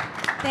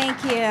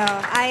 Thank you.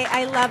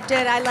 I loved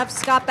it. I loved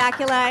Scott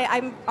Bakula.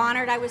 I'm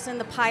honored I was in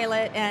the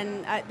pilot,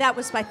 and that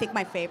was, I think,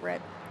 my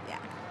favorite. Yeah.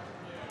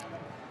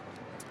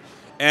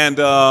 and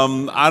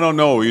I don't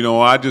know, you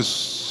know, I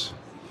just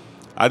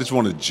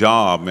want a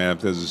job, man.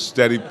 If there's a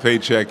steady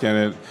paycheck in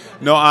it.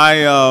 No,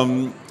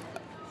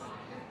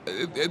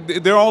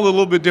 they're all a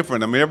little bit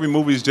different. I mean, every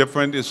movie's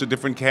different. It's a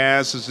different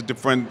cast. It's a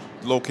different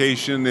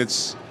location.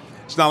 It's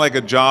not like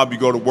a job. You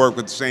go to work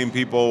with the same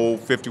people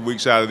 50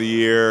 weeks out of the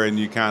year, and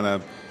you kind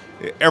of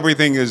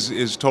everything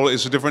is totally.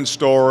 It's a different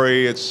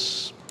story.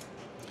 It's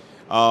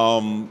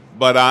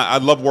but I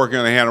love working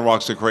on A Hand That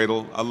Rocks the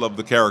Cradle. I love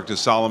the character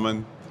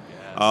Solomon.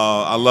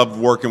 I love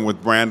working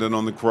with Brandon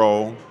on The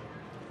Crow.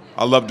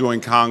 I love doing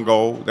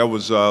Congo. That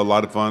was a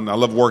lot of fun. I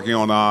love working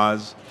on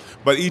Oz.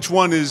 But each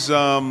one is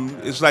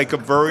like a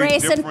very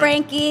Grace different... and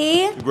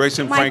Frankie. Grace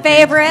and my Frankie.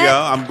 favorite. Yeah,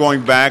 I'm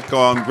going back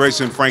on Grace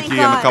and Frankie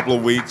Thank in a God. couple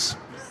of weeks.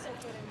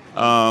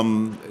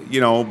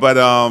 You know, but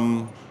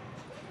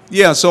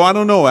yeah. So I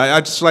don't know. I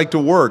just like to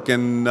work,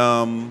 and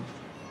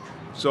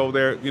so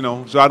there. You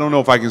know, so I don't know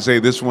if I can say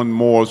this one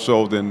more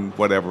so than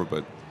whatever,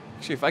 but.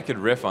 Actually, if I could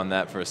riff on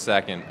that for a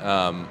second,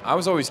 I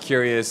was always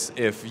curious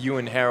if you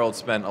and Harold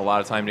spent a lot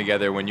of time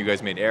together when you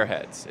guys made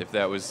Airheads. If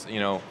that was,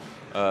 you know.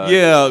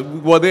 Yeah,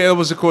 well, that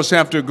was, of course,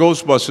 after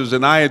Ghostbusters,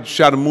 and I had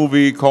shot a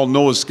movie called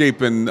No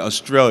Escape in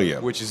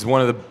Australia. Which is one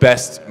of the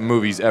best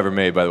movies ever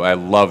made, by the way. I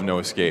love No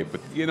Escape.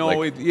 But You know,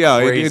 like,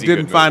 it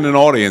didn't find an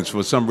audience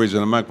for some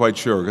reason. I'm not quite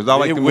sure, because I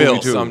like It the movie will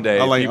too. someday.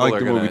 I like People are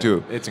the gonna- movie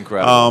too. it's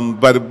incredible.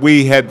 But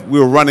we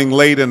were running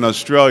late in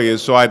Australia,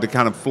 so I had to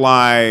kind of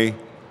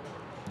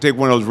take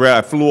one of those.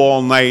 I flew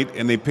all night,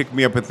 and they picked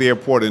me up at the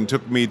airport and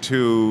took me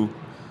to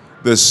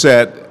the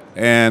set.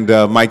 And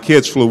my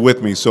kids flew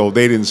with me, so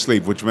they didn't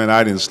sleep, which meant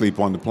I didn't sleep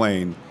on the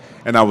plane.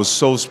 And I was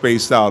so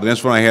spaced out. And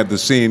that's when I had the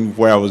scene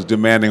where I was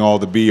demanding all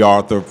the B.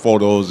 Arthur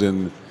photos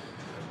and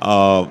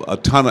a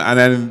ton of.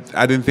 And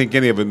I didn't think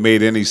any of it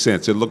made any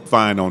sense. It looked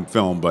fine on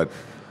film, but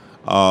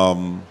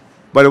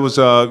it was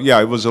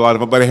it was a lot of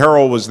fun. But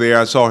Harold was there.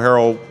 I saw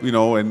Harold, you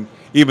know, and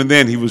even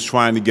then he was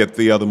trying to get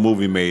the other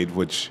movie made,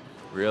 which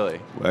Really?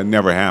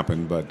 never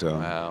happened. But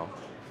Wow.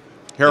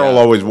 Harold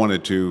Yeah. always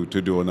wanted to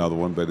do another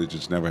one, but it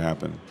just never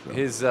happened.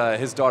 So.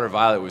 His daughter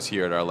Violet was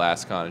here at our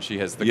last con, and she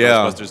has the Yeah.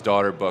 Ghostbusters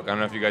daughter book. I don't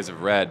know if you guys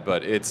have read,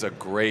 but it's a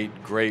great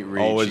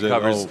read. Oh, is She it?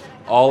 covers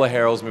all of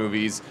Harold's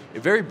movies.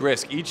 Very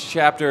brisk. Each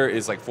chapter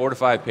is like 4 to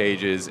 5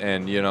 pages,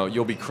 and you know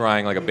you'll be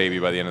crying like a baby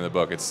by the end of the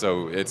book. It's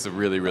a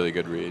really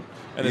good read.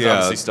 And there's Yeah.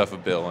 obviously stuff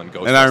of Bill and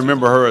Ghostbusters. And I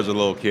remember her as a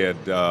little kid.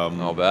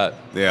 I'll bet.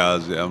 Yeah,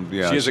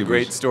 yeah. She has a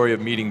great was- story of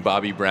meeting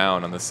Bobby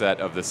Brown on the set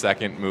of the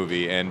second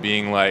movie and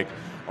being like,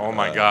 "Oh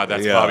my God,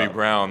 that's yeah. Bobby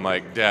Brown!"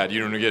 Like, Dad,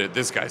 you don't get it.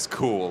 This guy's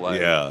cool. Like,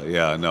 Yeah,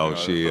 no, you know,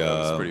 she.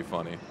 It's pretty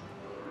funny.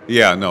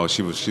 Yeah, no,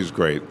 she's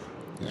great.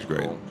 She's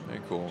great. Cool. Very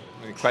cool.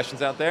 Any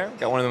questions out there?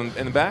 Got one of them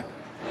in the back.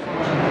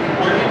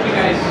 Where did you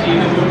guys see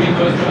the movie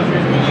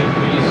Ghostbusters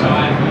when you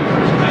saw it for the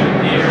first time in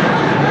theater?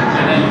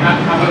 And then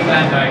how was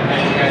that night? How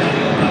did you guys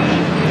feel about it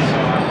when you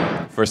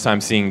saw it? First time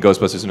seeing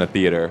Ghostbusters in a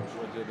theater.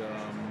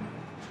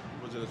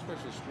 Was it a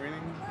special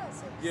screening?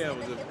 Yeah, it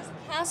was It was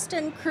cast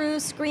and crew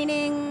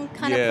screening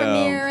kind Yeah. of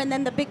premiere, and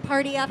then the big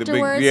party big-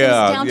 afterwards. yeah, it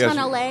was downtown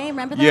yes. LA.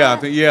 Remember that?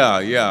 Yeah,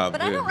 yeah.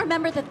 But I don't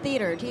remember the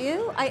theater. Do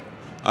you?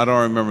 I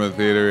don't remember the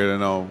theater either.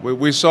 No,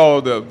 we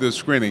saw the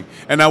screening,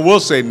 and I will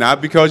say,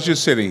 not because you're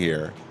sitting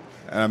here.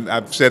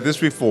 I've said this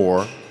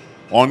before,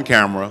 on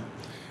camera,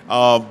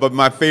 but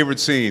my favorite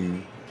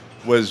scene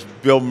was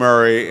Bill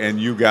Murray and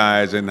you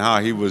guys, and how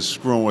he was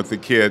screwing with the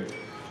kid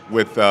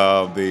with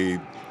it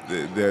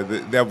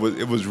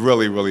was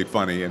really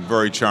funny and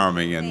very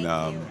charming, and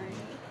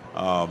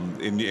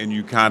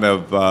you kind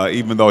of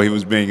even though he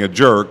was being a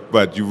jerk,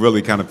 but you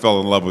really kind of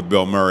fell in love with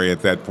Bill Murray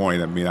at that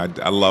point. I mean,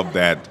 I love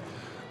that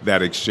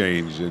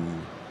exchange, and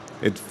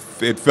it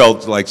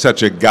felt like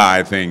such a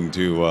guy thing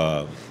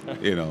to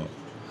you know.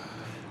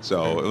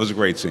 So it was a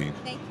great scene.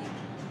 Thank you.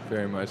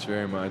 Very much,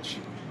 very much.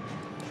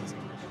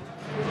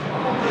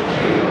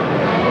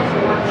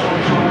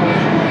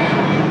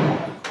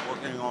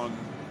 Working on.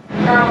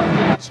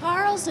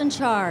 Charles in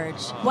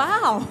charge.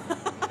 Wow.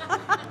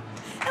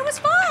 It was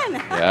fun.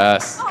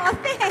 Yes. Oh,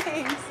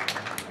 thanks.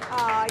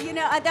 You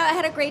know, I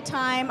had a great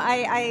time.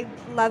 I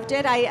loved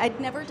it. I'd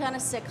never done a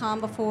sitcom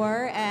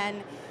before,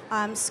 and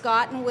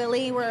Scott and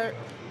Willie were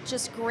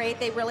just great.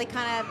 They really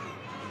kind of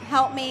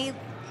helped me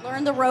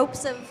learn the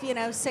ropes of, you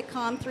know,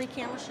 sitcom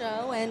 3-camera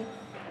show, and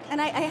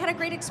I had a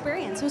great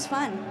experience. It was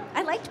fun.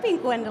 I liked being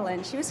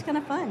Gwendolyn. She was kind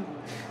of fun.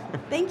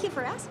 Thank you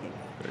for asking.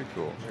 Very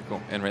cool. Very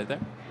cool. And right there.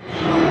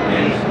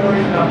 Any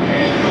stories about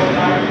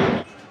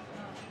Nashville?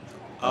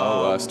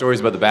 Stories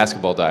about the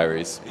Basketball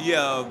Diaries.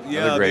 Yeah,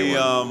 Another great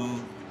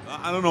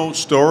I don't know,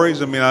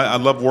 stories. I mean, I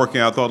love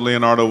working. I thought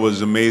Leonardo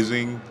was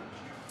amazing.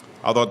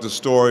 I thought the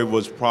story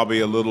was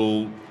probably a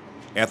little,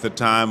 at the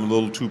time, a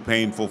little too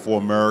painful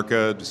for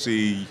America to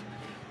see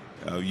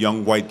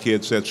young white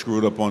kids that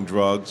screwed up on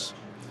drugs.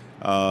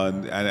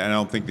 And I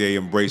don't think they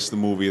embraced the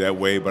movie that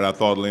way, but I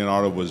thought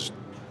Leonardo was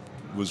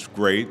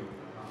great.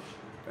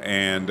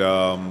 And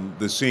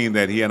the scene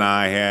that he and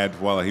I had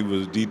while he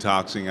was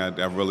detoxing,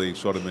 I really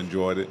sort of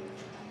enjoyed it.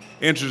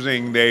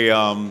 Interesting,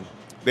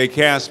 they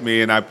cast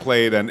me and I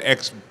played an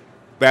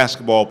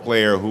ex-basketball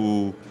player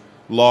who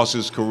lost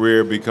his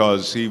career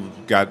because he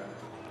got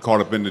caught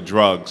up in the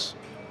drugs.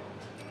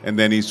 And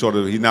then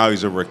now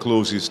he's a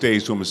recluse. He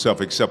stays to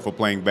himself except for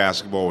playing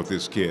basketball with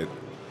this kid.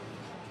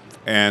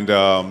 And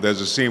there's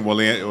a scene where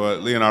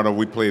Leonardo,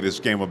 we play this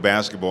game of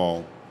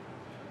basketball.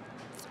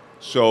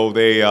 So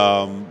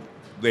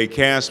they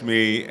cast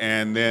me,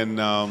 and then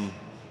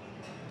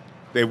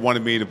they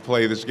wanted me to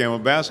play this game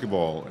of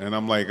basketball. And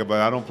I'm like,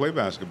 but I don't play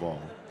basketball.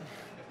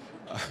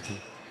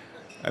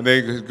 And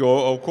they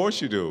go, oh, of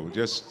course you do.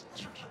 Just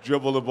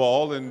dribble the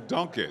ball and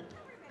dunk it.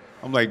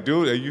 I'm like,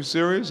 dude, are you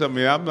serious? I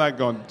mean, I'm not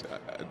going to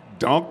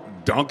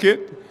dunk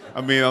it.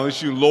 I mean,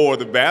 unless you lower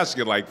the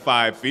basket like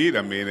 5 feet.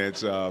 I mean,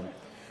 it's,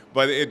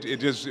 but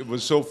it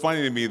was so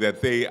funny to me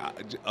that they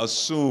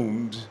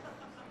assumed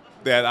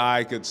that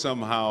I could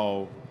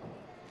somehow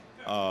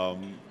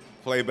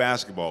play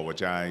basketball,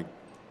 which I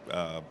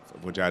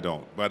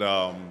don't.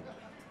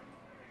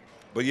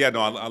 But yeah,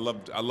 no, I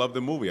love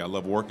the movie. I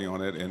love working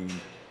on it, and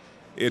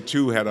it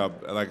too had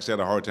like I said,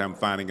 a hard time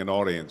finding an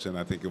audience, and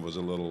I think it was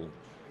a little.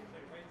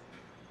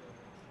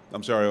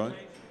 I'm sorry, what?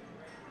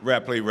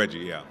 Play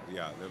Reggie. I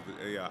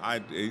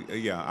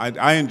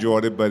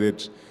enjoyed it, but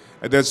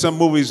there's some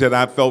movies that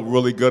I felt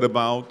really good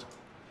about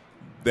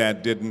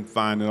that didn't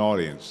find an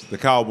audience. The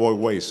Cowboy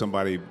Way.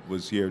 Somebody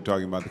was here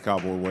talking about the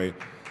Cowboy Way.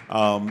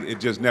 It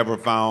just never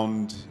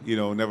found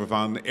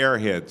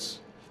airheads.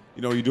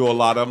 You know, you do a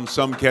lot of them.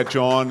 Some catch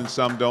on and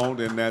some don't,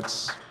 and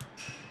that's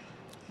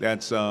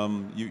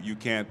you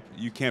can't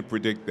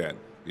predict that.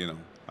 You know,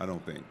 I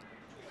don't think.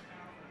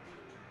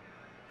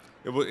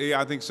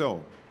 I think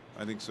so.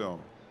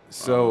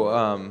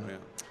 So,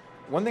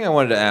 one thing I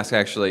wanted to ask,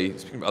 actually,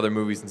 speaking of other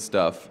movies and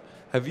stuff,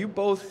 have you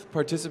both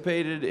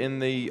participated in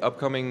the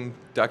upcoming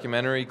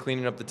documentary,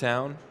 Cleaning Up the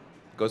Town?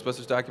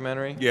 Ghostbusters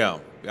documentary? Yeah,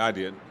 I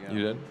did. Yeah.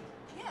 You did?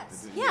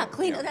 Yes. Yeah,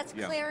 that's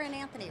Claire and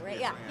Anthony, right?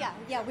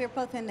 Yeah. We were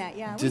both in that.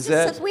 Yeah.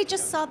 We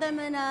just saw them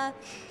in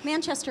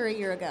Manchester a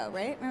year ago,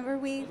 right? Remember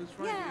we?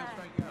 Yeah.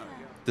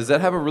 Does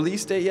that have a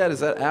release date yet? Is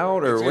that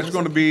out or? It's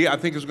going to be. I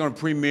think it's going to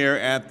premiere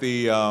at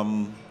the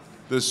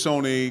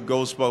Sony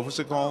Ghostbusters. What's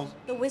it called?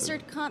 The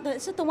Wizard Con.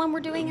 Is it the one we're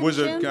doing in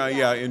Wizard June?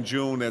 Yeah, in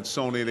June at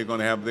Sony. They're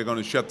going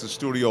to shut the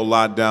studio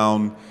lot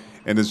down,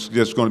 and it's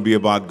just going to be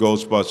about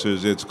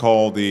Ghostbusters. It's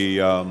called the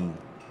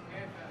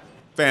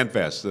Fan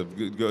Fest. The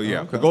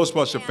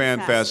Ghostbuster Fan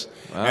Fest,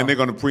 wow. And they're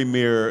going to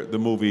premiere the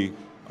movie.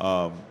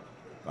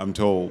 I'm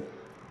told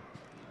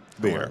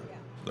there.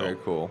 Very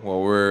cool.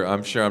 Well,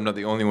 I'm sure I'm not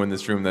the only one in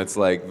this room that's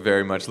like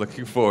very much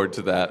looking forward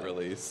to that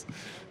release.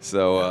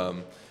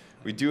 So.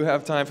 We do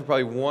have time for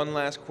probably one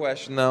last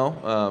question,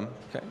 though.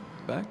 Okay,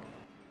 back.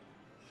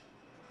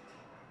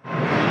 Can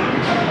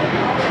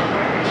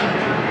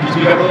you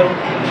speak up a little?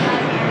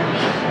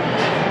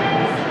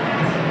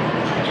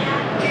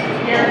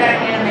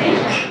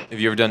 Have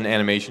you ever done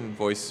animation,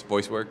 voice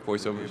work,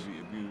 voiceovers?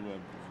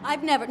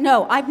 I've never.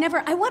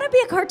 I want to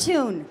be a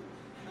cartoon.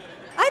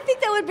 I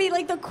think that would be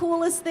like the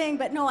coolest thing,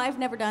 but no, I've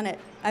never done it.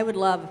 I would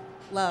love.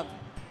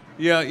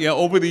 Yeah.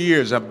 Over the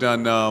years, I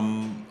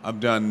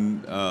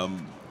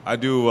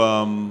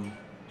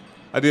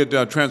did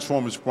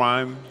Transformers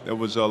Prime. That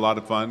was a lot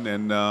of fun,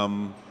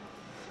 and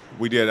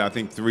we did, I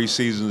think, 3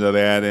 seasons of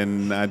that.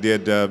 And I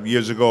did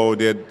years ago.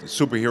 Did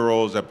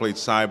superheroes. I played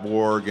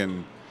Cyborg,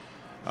 and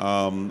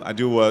I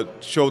do a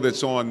show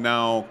that's on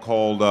now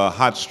called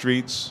Hot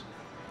Streets.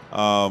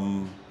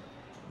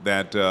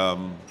 That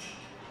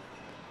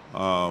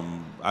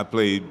I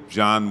played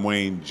John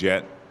Wayne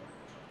Jett.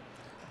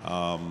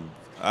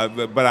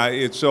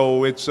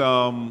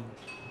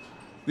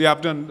 Yeah,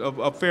 I've done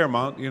a fair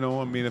amount, you know.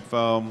 I mean, if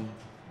I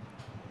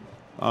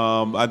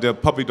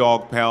did Puppy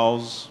Dog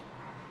Pals,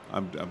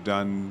 I've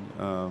done,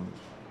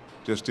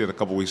 just did a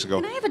couple weeks ago.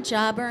 Can I have a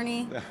job,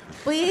 Ernie?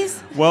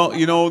 Please? Well,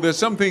 you know, there's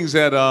some things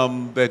that, So,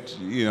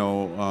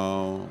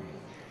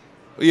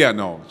 yeah,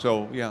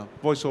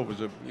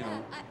 voiceovers are, you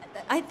know.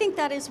 I think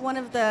that is one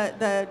of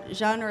the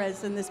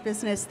genres in this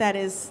business that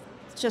is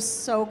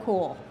just so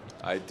cool.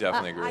 I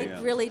definitely agree. I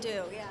really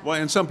do, yeah.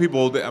 Well, and some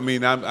people, I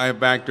mean, I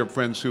have actor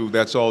friends who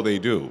that's all they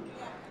do.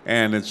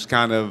 And it's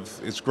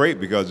it's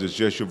great because it's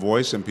just your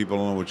voice and people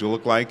don't know what you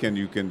look like and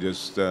you can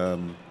just,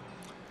 it's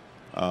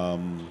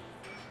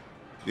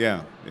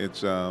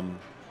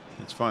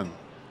fun.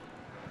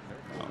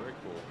 Very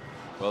cool.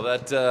 Well,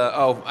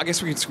 I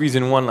guess we can squeeze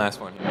in one last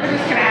one here. I'm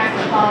just going to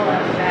ask a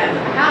follow-up to that.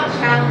 How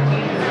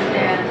challenging has it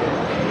been,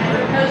 as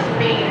opposed to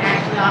being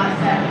actually on a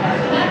set,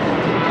 as people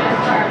to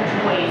just our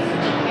voice?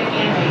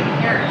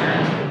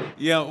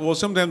 Yeah, well,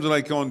 sometimes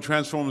like on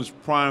Transformers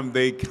Prime,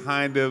 they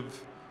kind of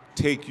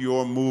take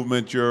your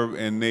movement,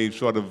 and they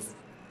sort of,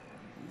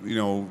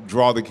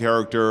 draw the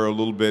character a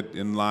little bit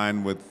in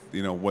line with,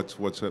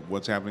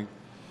 what's happening.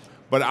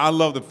 But I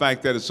love the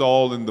fact that it's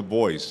all in the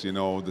voice,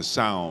 the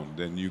sound,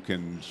 and you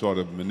can sort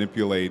of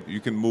manipulate. You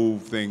can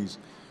move things.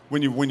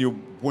 When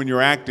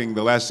you're acting,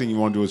 the last thing you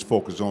want to do is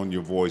focus on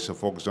your voice or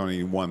focus on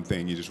any one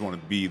thing. You just want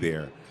to be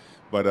there.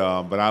 But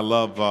I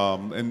love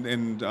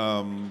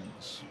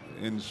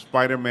in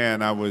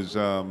Spider-Man, I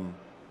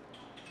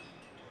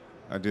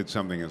did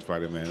something in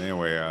Spider-Man.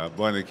 Anyway,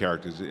 one of the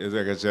characters,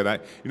 like I said, I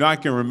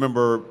can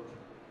remember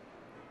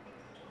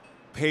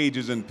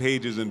pages and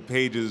pages and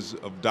pages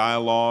of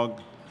dialogue.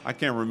 I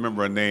can't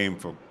remember a name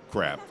for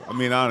crap. I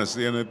mean,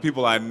 honestly, and the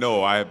people I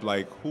know, I have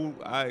like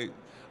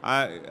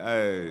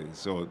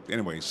so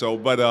anyway,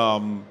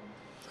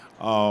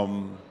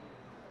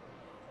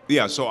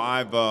 yeah. So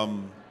I've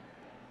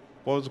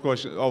what was the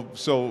question? Oh,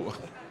 so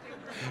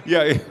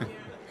yeah,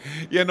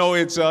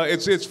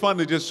 it's fun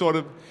to just sort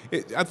of.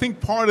 I think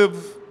part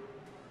of,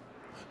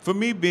 for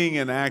me being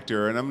an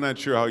actor, and I'm not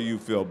sure how you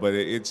feel, but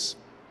it's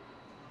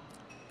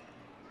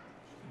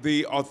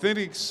the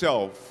authentic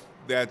self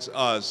that's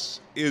us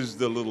is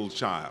the little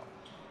child.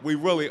 We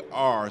really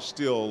are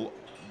still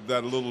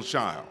that little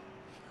child.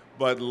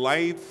 But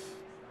life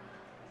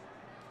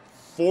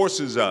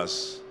forces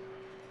us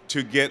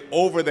to get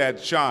over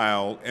that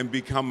child and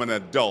become an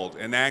adult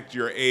and act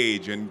your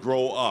age and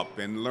grow up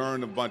and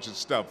learn a bunch of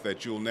stuff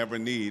that you'll never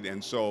need.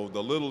 And so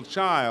the little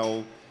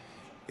child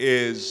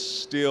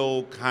is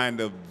still kind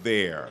of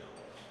there.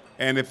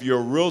 And if you're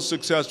a real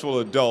successful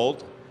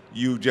adult,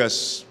 you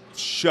just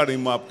shut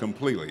him up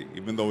completely,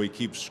 even though he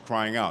keeps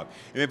crying out.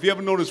 And if you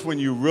ever notice when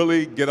you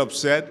really get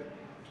upset,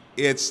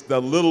 it's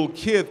the little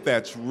kid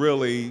that's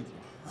really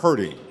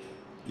hurting,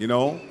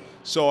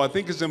 So I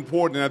think it's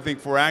important, I think,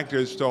 for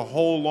actors to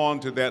hold on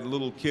to that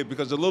little kid,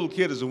 because the little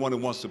kid is the one who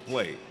wants to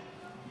play.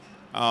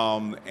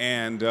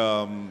 And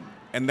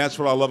that's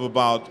what I love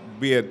about,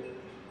 be it,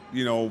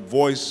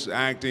 voice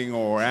acting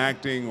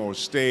or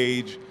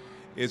stage.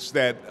 It's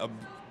that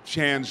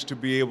chance to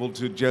be able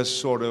to just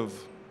sort of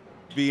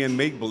be in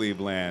make-believe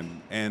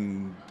land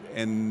and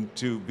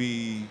to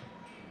be,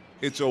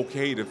 it's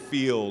okay to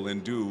feel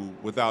and do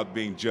without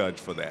being judged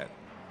for that.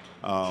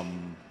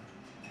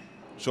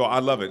 So I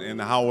love it,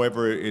 and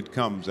however it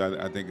comes,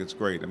 I think it's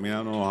great. I mean,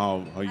 I don't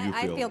know how you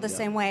feel. I feel the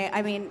same way.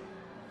 I mean,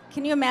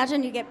 can you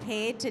imagine you get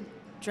paid to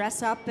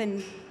dress up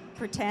and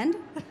pretend?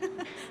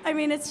 I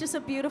mean, it's just a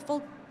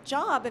beautiful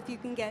job if you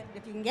can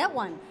get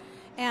one,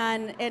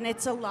 and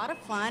it's a lot of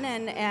fun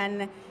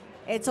and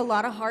it's a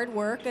lot of hard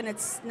work, and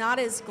it's not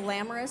as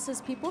glamorous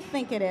as people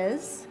think it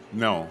is.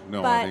 No,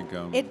 but I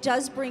think it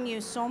does bring you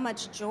so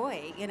much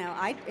joy.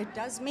 It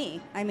does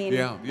me. I mean,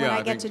 when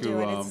I get to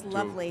do it, it's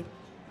lovely.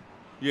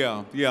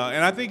 Yeah,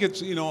 and I think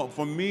it's,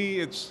 for me,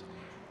 it's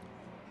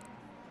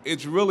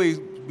really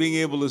being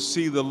able to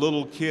see the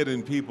little kid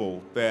in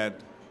people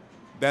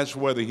that's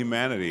where the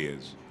humanity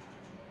is.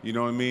 You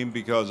know what I mean?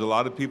 Because a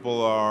lot of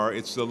people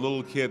it's the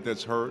little kid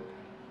that's hurt.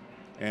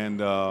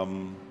 And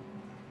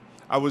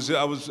I was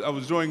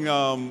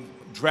doing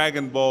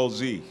Dragon Ball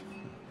Z,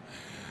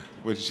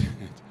 which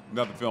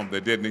another film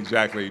that didn't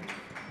exactly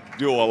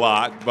do a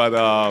lot, but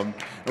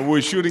and we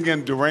were shooting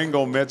in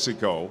Durango,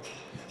 Mexico.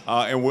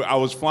 And I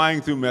was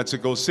flying through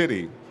Mexico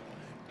City,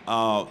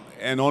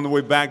 and on the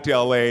way back to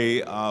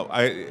LA,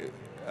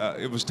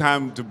 it was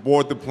time to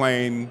board the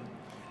plane,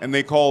 and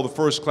they called the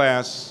first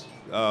class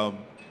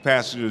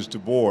passengers to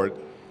board,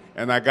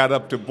 and I got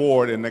up to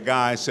board, and the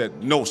guy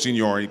said, "No,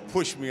 senor," he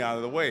pushed me out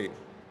of the way,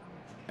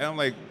 and I'm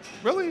like,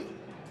 "Really?"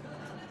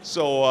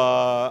 So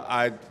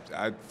I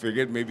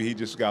figured maybe he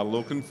just got a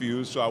little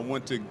confused, so I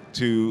went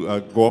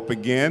to go up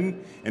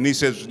again, and he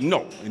says,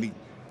 "No," and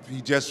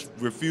he just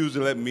refused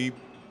to let me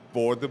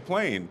board the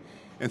plane.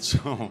 And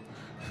so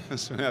I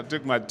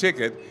took my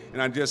ticket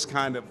and I just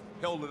kind of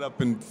held it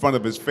up in front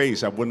of his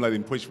face. I wouldn't let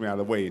him push me out of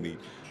the way. And he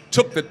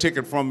took the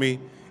ticket from me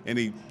and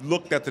he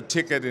looked at the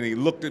ticket and he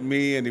looked at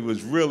me and he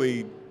was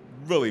really,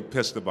 really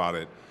pissed about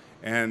it.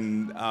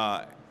 And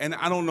I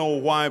don't know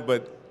why,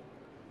 but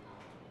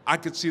I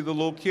could see the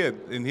little kid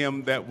in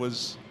him that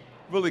was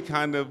really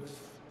kind of,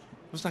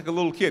 it was like a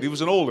little kid. He was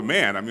an older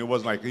man. I mean, it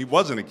wasn't like he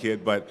wasn't a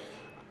kid,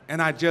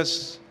 and I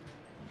just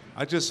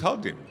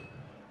hugged him.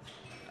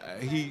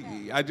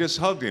 I just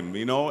hugged him,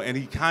 and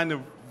he kind of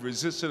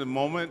resisted a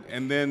moment,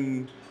 and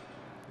then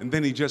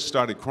he just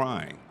started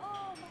crying.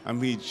 I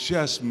mean, he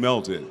just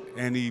melted,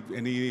 and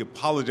he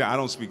apologized. I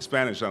don't speak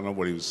Spanish, I don't know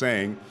what he was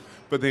saying,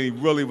 but then he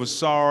really was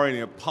sorry, and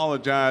he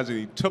apologized, and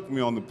he took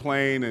me on the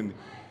plane and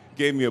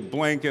gave me a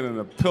blanket and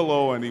a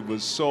pillow, and he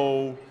was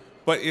so.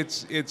 But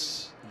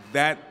it's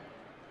that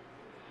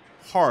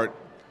part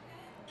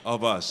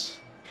of us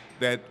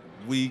that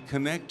we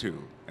connect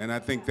to, and I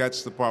think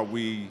that's the part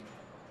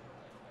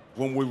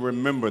when we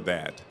remember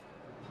that,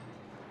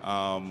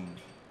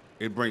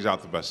 it brings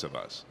out the best of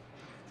us.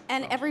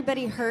 And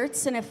everybody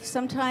hurts, and if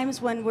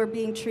sometimes when we're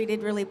being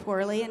treated really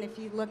poorly, and if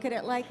you look at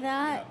it like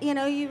that, you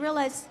know, you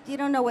realize you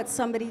don't know what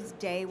somebody's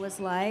day was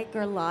like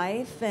or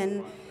life,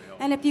 and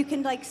if you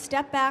can like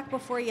step back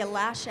before you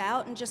lash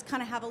out and just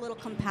kind of have a little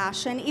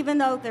compassion, even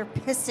though they're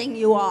pissing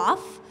you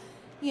off,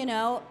 you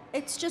know,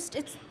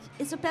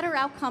 it's a better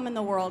outcome in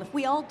the world. If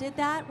we all did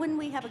that, wouldn't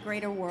we have a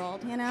greater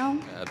world, you know?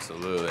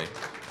 Absolutely.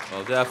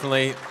 Well,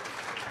 definitely.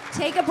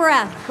 Take a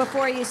breath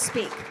before you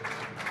speak.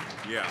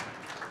 Yeah.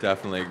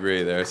 Definitely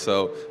agree there.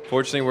 So,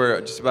 fortunately,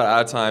 we're just about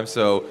out of time.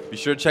 So, be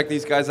sure to check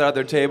these guys out at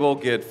their table,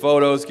 get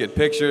photos, get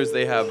pictures.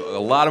 They have a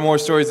lot of more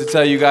stories to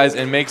tell you guys,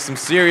 and make some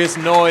serious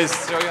noise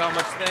to show you how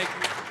much thank you.